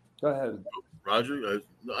 Go ahead, Roger.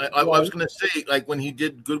 I was going to say, like, when he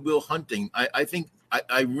did Good Will Hunting, I think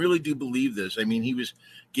I really do believe this. I mean, he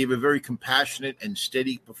gave a very compassionate and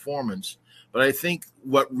steady performance, but I think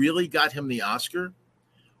what really got him the Oscar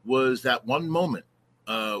was that one moment,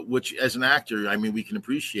 which as an actor, I mean, we can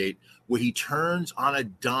appreciate, where he turns on a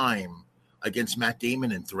dime against Matt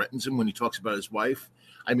Damon and threatens him when he talks about his wife.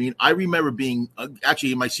 I mean, I remember being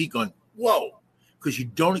actually in my seat going, "Whoa," because you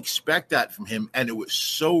don't expect that from him, and it was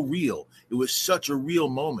so real. It was such a real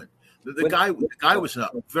moment. The guy was a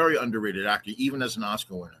very underrated actor, even as an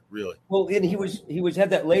Oscar winner, really. Well, and he had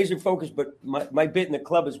that laser focus. But my bit in the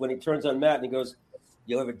club is when he turns on Matt and he goes,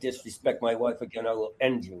 "You'll ever disrespect my wife again, I will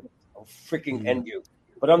end you. I'll freaking end you."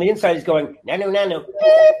 But on the inside, he's going, "No.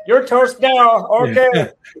 You're toast now.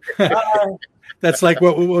 Okay." That's like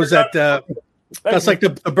what was that? That's like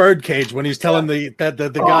the bird cage when he's telling the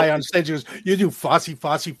guy on stage, he goes, "You do fossy,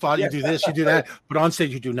 you do this, you do that, but on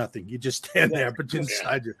stage you do nothing. You just stand there, but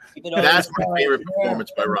inside you." That's my favorite performance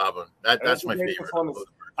by Robin. That's my favorite.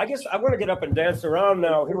 I guess I want to get up and dance around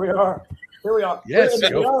now. Here we are. Yes.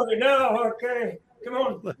 Now, okay. Come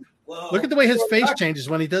on. Look at the way his face changes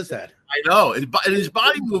when he does that. I know. And his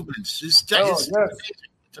body movements. It's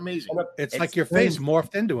amazing. It's like your face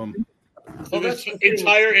morphed into him. So this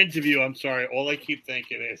entire interview, I'm sorry, all I keep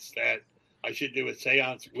thinking is that I should do a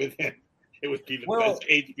seance with him. It would be the best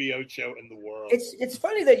HBO show in the world. It's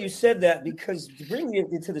funny that you said that, because to bring you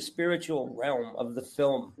into the spiritual realm of the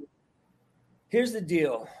film, here's the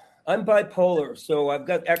deal. I'm bipolar, so I've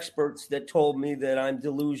got experts that told me that I'm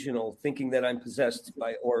delusional, thinking that I'm possessed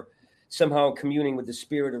by or somehow communing with the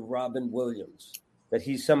spirit of Robin Williams, that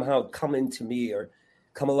he's somehow come into me or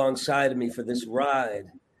come alongside of me for this ride.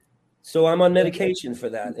 So I'm on medication for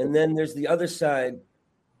that. And then there's the other side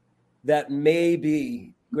that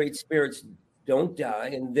maybe great spirits don't die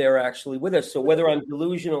and they're actually with us. So whether I'm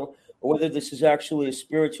delusional or whether this is actually a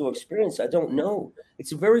spiritual experience, I don't know.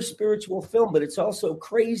 It's a very spiritual film, but it's also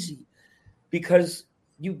crazy because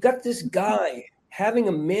you've got this guy having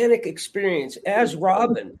a manic experience as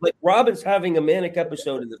Robin. Like Robin's having a manic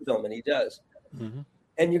episode of the film, and he does. Mm-hmm.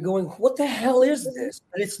 And you're going, what the hell is this?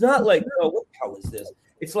 And it's not like, oh, what the hell is this?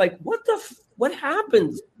 It's like, what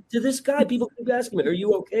happened to this guy? People keep asking me, are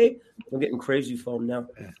you okay? I'm getting crazy phone now.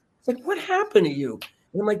 It's like, what happened to you?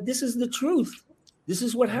 And I'm like, this is the truth. This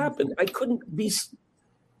is what happened. I couldn't be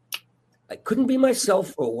myself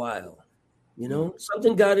for a while. You know,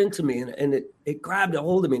 something got into me and it grabbed a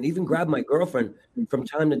hold of me and even grabbed my girlfriend from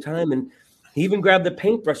time to time. And he even grabbed the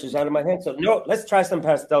paintbrushes out of my hand. So, no, let's try some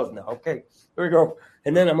pastels now. Okay, here we go.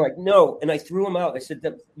 And then I'm like, no. And I threw him out. I said,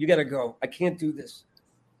 you got to go. I can't do this.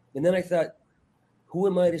 And then I thought, who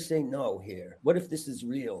am I to say no here? What if this is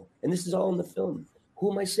real? And this is all in the film.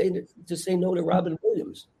 Who am I saying to say no to Robin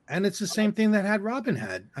Williams? And it's the same thing that Robin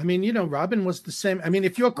had. I mean, you know, Robin was the same. I mean,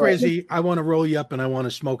 if you're crazy, I want to roll you up and I want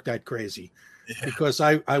to smoke that crazy because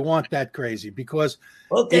I want that crazy because.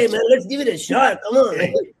 Okay, man, let's give it a shot. Come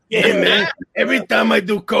on. Yeah, man. Every time I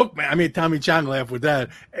do coke, man. I mean, Tommy Chong laughed with that.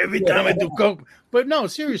 Every time I do coke, but no,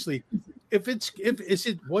 seriously,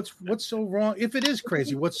 what's so wrong? If it is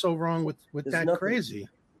crazy, what's so wrong with that nothing. Crazy?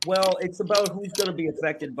 Well, it's about who's going to be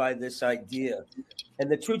affected by this idea. And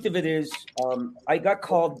the truth of it is, I got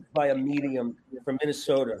called by a medium from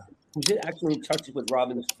Minnesota who's actually in touch with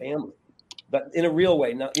Robin's family, but in a real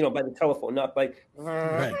way, not, you know, by the telephone, not by,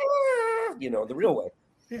 you know, the real way.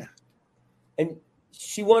 Yeah. And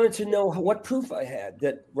she wanted to know what proof I had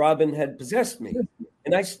that Robin had possessed me.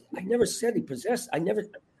 And I never said he possessed. I never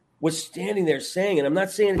was standing there saying, and I'm not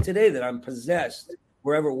saying it today that I'm possessed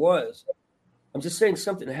wherever it was. I'm just saying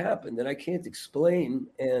something happened that I can't explain.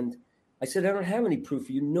 And I said, I don't have any proof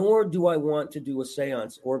for you, nor do I want to do a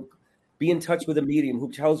seance or be in touch with a medium who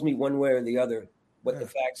tells me one way or the other what the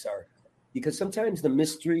facts are. Because sometimes the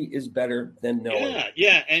mystery is better than knowing.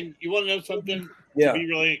 Yeah. And you want to know something? Yeah. To be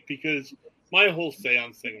really, because my whole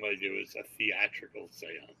seance thing, what I do is a theatrical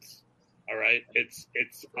seance. All right. It's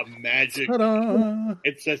a magic. Ta-da.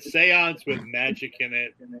 It's a seance with magic in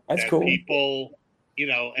it. That's cool. People, you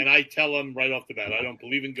know, and I tell them right off the bat, I don't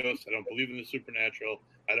believe in ghosts. I don't believe in the supernatural.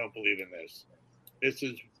 I don't believe in this. This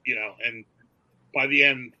is, you know, and by the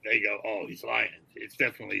end they go, oh, he's lying. It's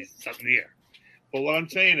definitely something here. But what I'm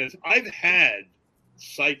saying is I've had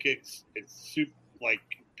psychics, like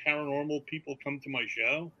paranormal people come to my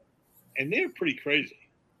show, and they're pretty crazy.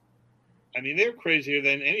 I mean, they're crazier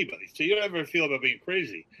than anybody. So you don't ever feel about being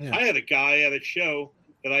crazy. Yeah. I had a guy at a show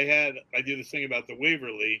that I do this thing about the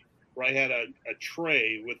Waverly, where I had a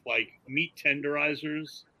tray with like meat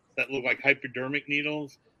tenderizers that look like hypodermic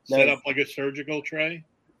needles set up like a surgical tray.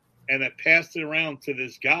 And I passed it around to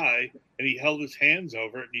this guy, and he held his hands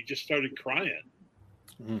over it, and he just started crying.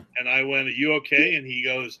 Mm. And I went, are you okay? And he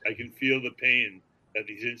goes, I can feel the pain that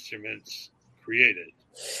these instruments created.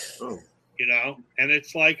 Oh. You know? And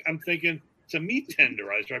it's like, I'm thinking, it's a meat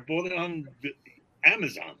tenderizer. I bought it on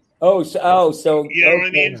Amazon. So you know what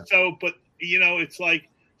I mean? So, but, you know, it's like,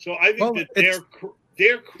 so I think that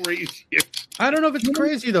they're crazy. I don't know if it's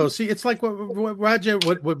crazy though. See, it's like what Roger.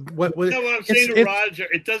 What? No, what I'm saying to Roger,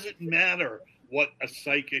 it doesn't matter what a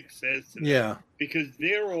psychic says to them. Yeah. Because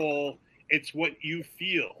they're all. It's what you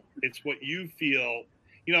feel. It's what you feel.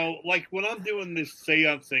 You know, like when I'm doing this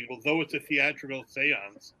seance thing, although it's a theatrical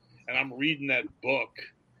seance, and I'm reading that book,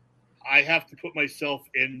 I have to put myself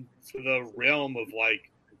into the realm of like,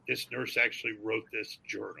 this nurse actually wrote this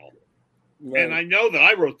journal. Right. And I know that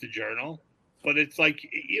I wrote the journal, but it's like,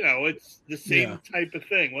 you know, it's the same type of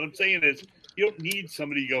thing. What I'm saying is you don't need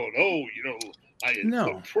somebody going, oh, you know,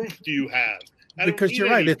 what proof do you have? Because you're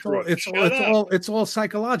right. It's all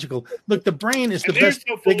psychological. Look, the brain is the biggest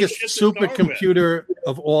supercomputer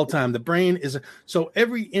of all time. The brain is so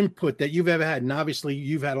every input that you've ever had, and obviously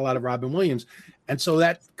you've had a lot of Robin Williams, and so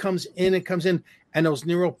that comes in, and those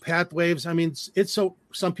neural pathways. I mean, it's so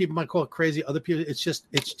some people might call it crazy. Other people, it's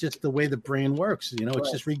just the way the brain works. You know,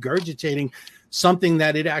 it's just regurgitating something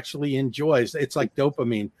that it actually enjoys. It's like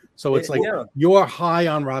dopamine. So it's like you're high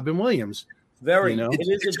on Robin Williams. Very. You know?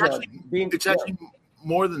 It's actually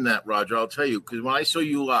more than that, Roger. I'll tell you, because when I saw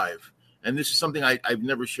you live, and this is something I've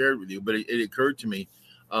never shared with you, but it occurred to me,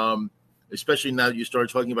 especially now that you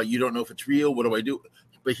started talking about you don't know if it's real. What do I do?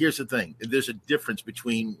 But here's the thing: there's a difference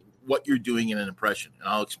between what you're doing in an impression, and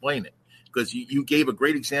I'll explain it because you gave a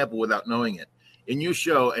great example without knowing it in your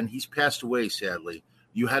show, and he's passed away sadly.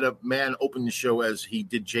 You had a man open the show as he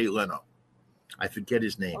did Jay Leno. I forget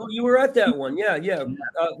his name. Oh, you were at that one. Yeah.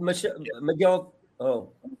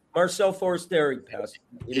 Marcel Forestieri passed.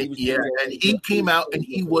 And he came out and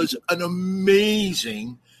he was an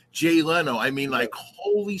amazing Jay Leno. I mean, like,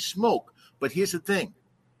 holy smoke. But here's the thing.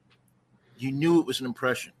 You knew it was an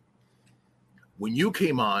impression. When you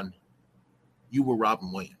came on, you were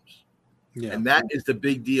Robin Williams. Yeah. And that is the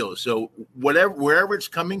big deal. So wherever it's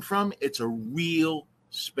coming from, it's a real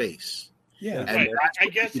space. Yeah, right. I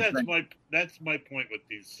guess that's my point with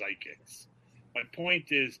these psychics. My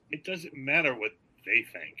point is, it doesn't matter what they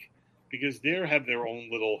think because they have their own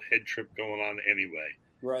little head trip going on anyway.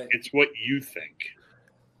 Right. It's what you think.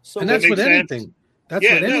 So and that's what anything. That's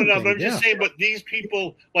what anything. No, but I'm just saying. But these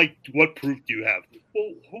people, like, what proof do you have?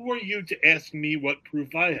 Well, who are you to ask me what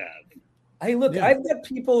proof I have? Hey, look, I've got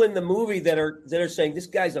people in the movie that are saying this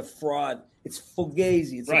guy's a fraud. It's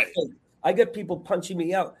fugazi. It's a fake. I got people punching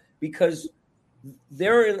me out because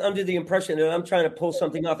they're under the impression that I'm trying to pull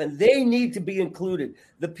something off, and they need to be included.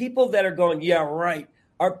 The people that are going, yeah, right,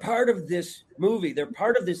 are part of this movie. They're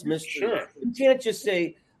part of this mystery. Sure. You can't just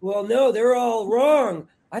say, well, no, they're all wrong.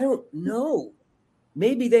 I don't know.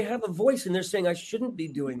 Maybe they have a voice, and they're saying I shouldn't be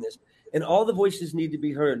doing this. And all the voices need to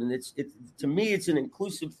be heard. And it's to me, it's an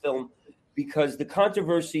inclusive film because the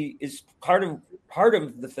controversy is part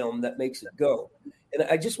of the film that makes it go. And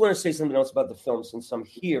I just want to say something else about the film since I'm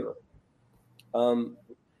here. I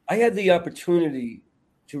had the opportunity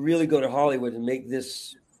to really go to Hollywood and make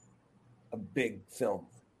this a big film.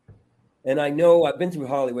 And I know I've been through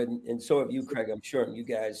Hollywood, and so have you, Craig, I'm sure, and you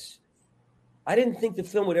guys. I didn't think the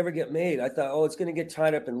film would ever get made. I thought, it's going to get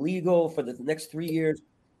tied up in legal for the next 3 years.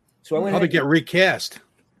 So I went probably get recast.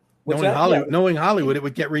 Knowing Hollywood, it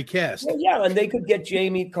would get recast. Well, yeah, and they could get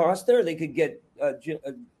Jamie Costa. They could get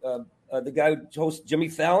the guy who hosts Jimmy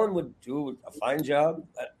Fallon would do a fine job.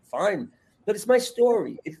 Fine. But it's my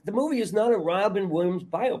story. The movie is not a Robin Williams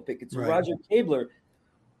biopic. It's a Roger Kabler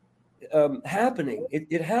happening.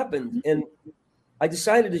 It happened. And I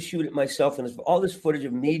decided to shoot it myself. And it's all this footage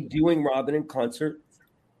of me doing Robin in concert.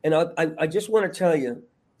 And I just want to tell you,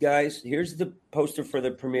 guys, here's the poster for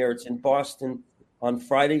the premiere. It's in Boston on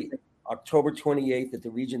Friday, October 28th at the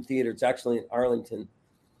Regent Theater. It's actually in Arlington.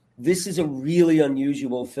 This is a really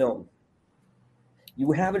unusual film.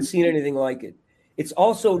 You haven't seen anything like it. It's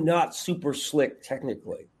also not super slick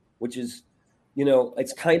technically, which is,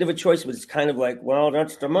 it's kind of a choice, but it's kind of like, well,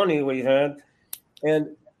 that's the money we had.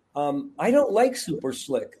 And I don't like super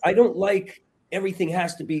slick. I don't like everything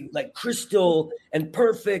has to be like crystal and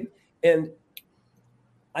perfect. And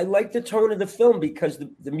I like the tone of the film because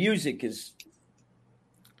the music is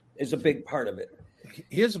a big part of it.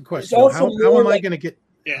 Here's a question: How am I going to get?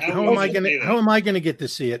 How am I going to get to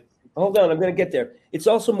see it? Hold on, I'm going to get there. It's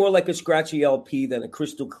also more like a scratchy LP than a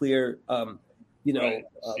crystal clear,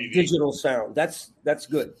 digital sound. That's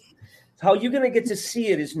good. How you're going to get to see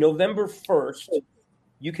it is November 1st.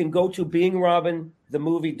 You can go to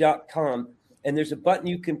beingrobinthemovie.com, and there's a button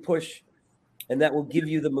you can push, and that will give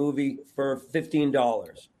you the movie for $15.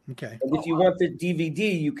 Okay. And if you want the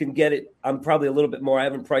DVD, you can get it. I'm probably a little bit more. I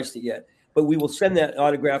haven't priced it yet, but we will send that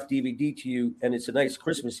autographed DVD to you, and it's a nice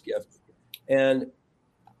Christmas gift. And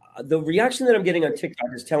the reaction that I'm getting on TikTok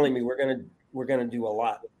is telling me we're gonna do a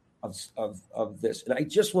lot of this, and I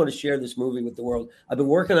just want to share this movie with the world. I've been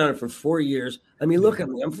working on it for 4 years. I mean, look at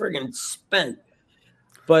me, I'm friggin' spent,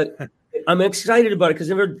 but I'm excited about it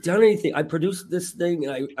because I've never done anything. I produced this thing,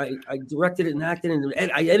 and I directed it and acted,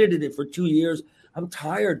 and I edited it for 2 years. I'm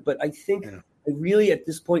tired, but I think I really at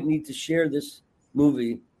this point need to share this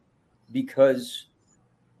movie because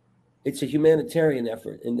it's a humanitarian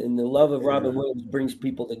effort, and the love of Robin Williams brings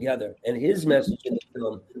people together. And his message in the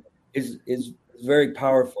film is very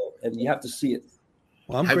powerful, and you have to see it.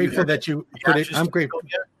 Well, I'm grateful that you put it. I'm grateful.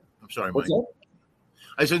 I'm sorry, Mike.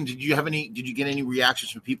 I said, did you get any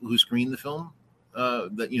reactions from people who screened the film?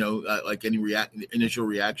 Like any initial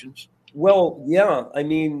reactions? Well, yeah. I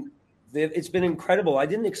mean, it's been incredible. I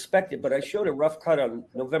didn't expect it, but I showed a rough cut on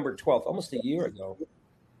November 12th, almost a year ago.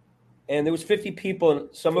 And there was 50 people, and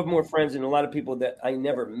some of them were friends, and a lot of people that I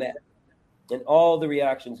never met. And all the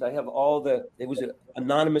reactions, it was an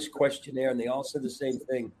anonymous questionnaire, and they all said the same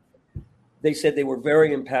thing. They said they were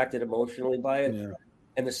very impacted emotionally by it,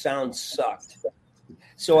 and the sound sucked.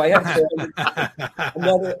 So I have to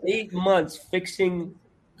another 8 months fixing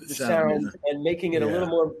the sound and making it a little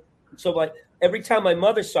more. So like every time my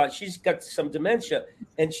mother saw it, she's got some dementia,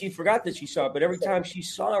 and she forgot that she saw it. But every time she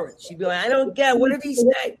saw it, she'd be like, "I don't get. What did he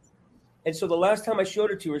say?" And so the last time I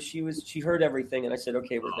showed it to her, she heard everything, and I said,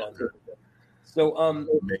 "Okay, we're done." So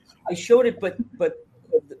I showed it, but the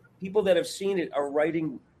people that have seen it are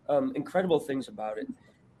writing incredible things about it,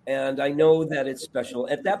 and I know that it's special.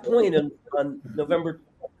 At that point, on November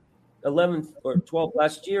 11th or 12th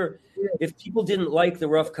last year, if people didn't like the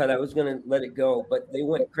rough cut, I was going to let it go, but they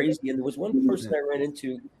went crazy. And there was one person I ran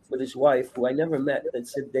into with his wife who I never met that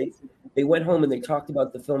said they went home and they talked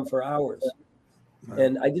about the film for hours.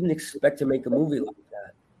 And I didn't expect to make a movie like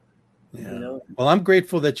that. Yeah. You know? Well, I'm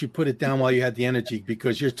grateful that you put it down while you had the energy,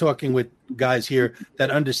 because you're talking with guys here that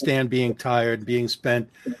understand being tired, being spent.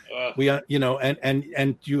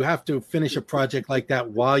 And you have to finish a project like that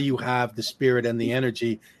while you have the spirit and the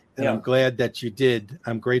energy. And I'm glad that you did.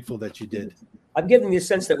 I'm grateful that you did. I'm getting the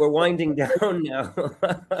sense that we're winding down now.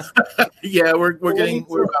 Yeah, we're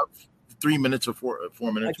about 3 minutes or 4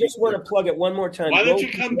 minutes. I just want to plug it one more time. Why don't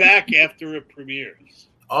you come back after it premieres?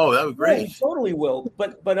 Oh, that would be great. Yeah, totally will.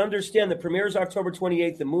 But understand, the premiere is October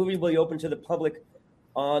 28th. The movie will be open to the public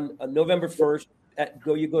on November 1st.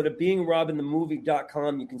 You go to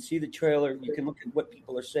beingrobinthemovie.com. You can see the trailer. You can look at what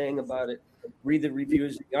people are saying about it, read the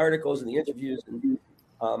reviews, the articles, and the interviews. And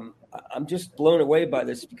I'm just blown away by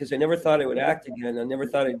this, because I never thought I would act again. I never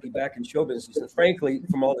thought I'd be back in show business. And frankly,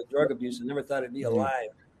 from all the drug abuse, I never thought I'd be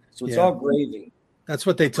alive. So it's all gravy. That's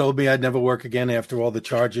what they told me. I'd never work again after all the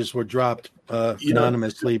charges were dropped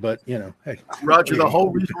anonymously. But, hey. Roger, the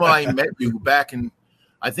whole reason why I met you back in,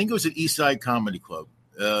 I think it was at Eastside Comedy Club.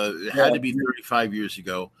 It had to be 35 years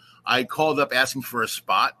ago. I called up asking for a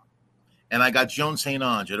spot, and I got Joan St.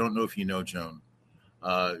 Ange. I don't know if you know Joan.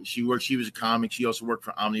 She was a comic. She also worked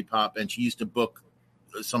for Omnipop, and she used to book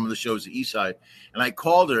some of the shows at Eastside. And I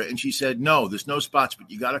called her, and she said, "No, there's no spots,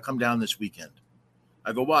 but you got to come down this weekend."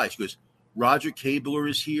 I go, "Why?" She goes, "Roger Kabler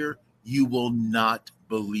is here. You will not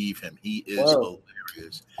believe him. He is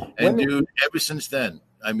hilarious." And dude, ever since then,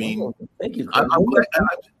 I mean, thank you.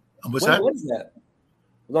 What's that? When was that?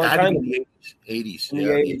 A long time in the 80s. In the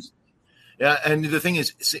 80s. Yeah, and the thing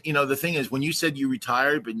is, when you said you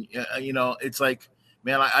retired, but it's like,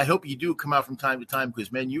 man, I hope you do come out from time to time,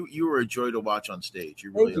 because, man, you were a joy to watch on stage.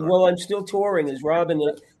 You really are. Well, I'm still touring as Robin.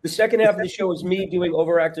 The second half of the show is me doing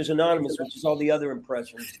Overactors Anonymous, which is all the other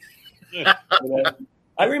impressions.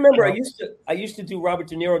 I remember I used to do Robert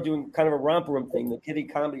De Niro doing kind of a romper room thing, the kiddie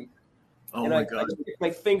comedy. Oh, and my I God. picked my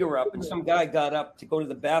finger up, and some guy got up to go to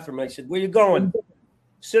the bathroom. And I said, "Where you going?"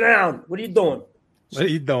 "Sit down." "What are you doing?" What are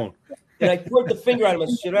you doing? And I put the finger at him and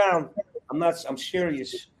 "Sit down. I'm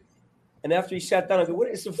serious." And after he sat down, I go, "What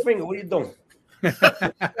is the finger? What are you doing?"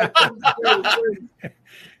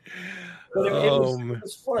 But it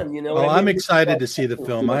was fun, Well, I'm excited to see the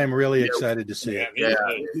film. I am really excited to see it. Yeah,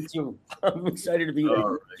 me too. I'm excited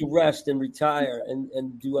to rest and retire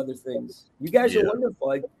and do other things. You guys are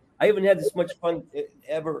wonderful. I haven't had this much fun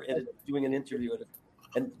ever doing an interview.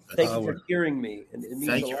 And thank you for hearing me. And it means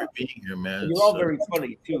thank a you lot. for being here, man. And you're all very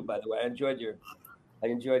funny too, by the way. I enjoyed your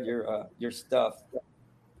stuff.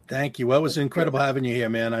 Thank you. Well, it was incredible having you here,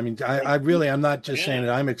 man. I mean, I'm not just saying it.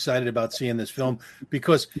 I'm excited about seeing this film,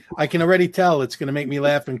 because I can already tell it's going to make me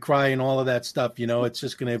laugh and cry and all of that stuff. It's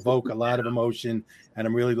just going to evoke a lot of emotion, and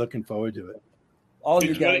I'm really looking forward to it. All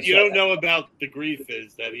you guys, you don't know about the grief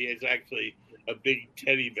is that he is actually a big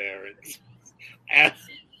teddy bear.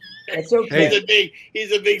 It's okay.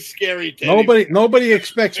 He's a big scary teddy bear. Nobody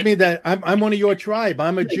expects me that I'm one of your tribe.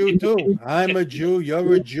 I'm a Jew too. I'm a Jew.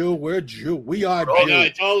 You're a Jew. We're Jew. We are Jew. No, I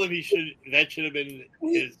told him he should have been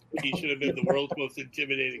the world's most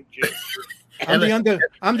intimidating Jew. I'm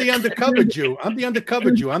the undercover Jew. I'm the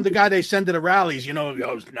undercover Jew. I'm the guy they send to the rallies.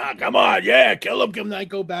 Goes, "Nah, come on, yeah, kill him." And I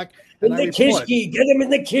go back in the kishki. Get him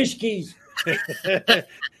in the kishkis.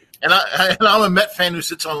 And I'm a Met fan who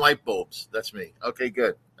sits on light bulbs. That's me. Okay,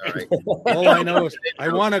 good. All right. All I know is I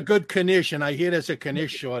want a good Knish, and I hear there's a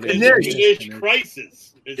Knish shortage. Knish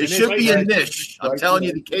crisis. It should be a niche. I'm telling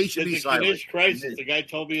you, the K should be silent. Knish crisis. The guy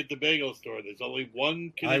told me at the bagel store, there's only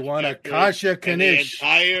one Knish. I want a Kasha Knish. The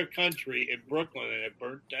entire country in Brooklyn, and it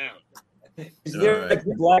burnt down. Is there a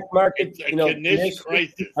black market? Knish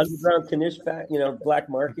crisis. Underground Knish, black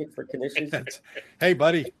market for Knishes. Hey,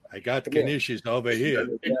 buddy, I got the Knishes over here.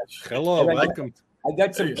 Hello, welcome. I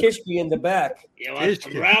got some kishki in the back. You want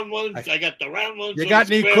some round ones? I got the round ones. You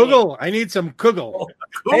got any kugel? I need some kugel.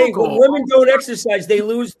 Hey, when women don't exercise, they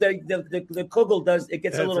lose the kugel. It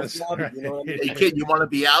gets a little floppy. Right. You know what I mean? Hey, kid, you want a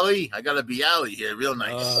bialy? I got a bialy here, real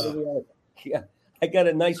nice. Yeah, I got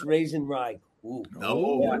a nice raisin rye. Ooh.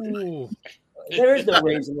 No. There is no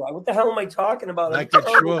raisin rye. What the hell am I talking about? I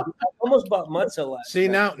almost bought matzah last. See,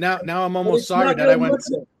 now I'm almost sorry that I went.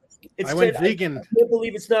 I went vegan. I can't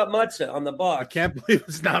believe it's not matzah on the box. I can't believe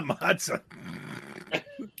it's not matzah.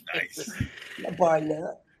 Nice. I'm not buying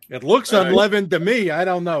that. It looks unleavened to me. I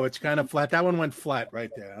don't know. It's kind of flat. That one went flat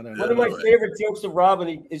right there. I don't know. One of my favorite jokes of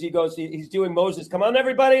Robin is he's doing Moses. Come on,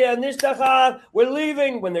 everybody. We're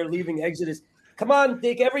leaving. When they're leaving Exodus. Come on,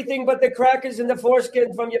 take everything but the crackers and the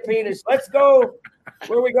foreskin from your penis. Let's go.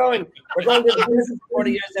 Where are we going? We're going to the business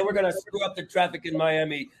 40 years, and we're going to screw up the traffic in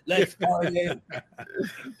Miami. Let's go. I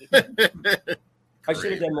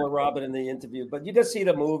should have done more Robin in the interview, but you just see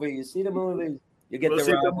the movie. You see the movie. You get We'll the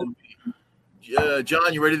see ride.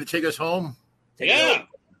 John, you ready to take us home? Yeah.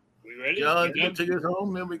 We ready? John, take us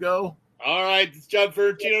home. There we go. All right, it's John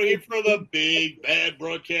Fertino here for the Big Bad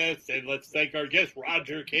Broadcast, and let's thank our guest,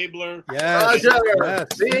 Roger Kabler. Yes, Roger,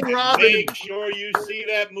 Being Robin. Make sure you see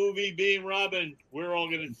that movie, Being Robin. We're all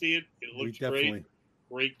going to see it. It looks great.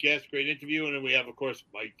 Great guest, great interview, and then we have, of course,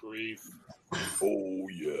 Mike Grief. Oh,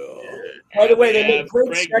 yeah. By the way, they make great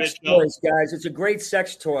Craig sex Mitchell. toys, guys. It's a great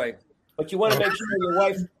sex toy. But you want to make sure your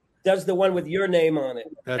wife does the one with your name on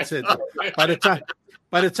it. That's it.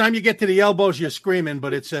 By the time you get to the elbows, you're screaming,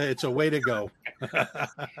 but it's a way to go.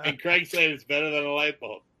 And Craig said it's better than a light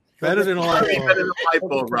bulb. Better than a light bulb. Better than a light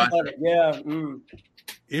bulb, Roger. Yeah.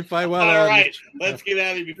 If I were. All right, let's get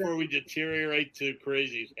out of here before we deteriorate to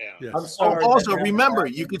crazy town. Yes. I'm sorry. Also, remember,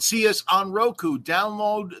 you can see us on Roku.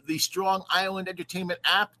 Download the Strong Island Entertainment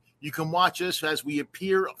app. You can watch us as we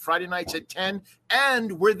appear Friday nights at 10,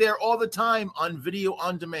 and we're there all the time on video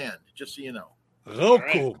on demand, just so you know.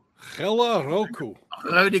 Roku. Hella Roku.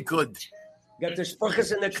 Very good. Got the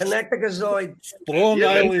Spuckers in the Connecticut. Strong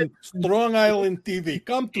Island TV.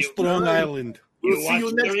 Come to Strong Island.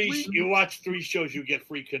 You watch 3 shows, you get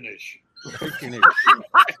free Knish.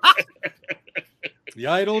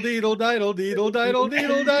 Yidle deedle diddle deedle diddle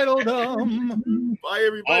deedle diddle dum. Bye,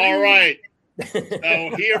 everybody. All right.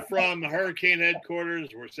 So here from Hurricane Headquarters,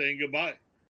 we're saying goodbye.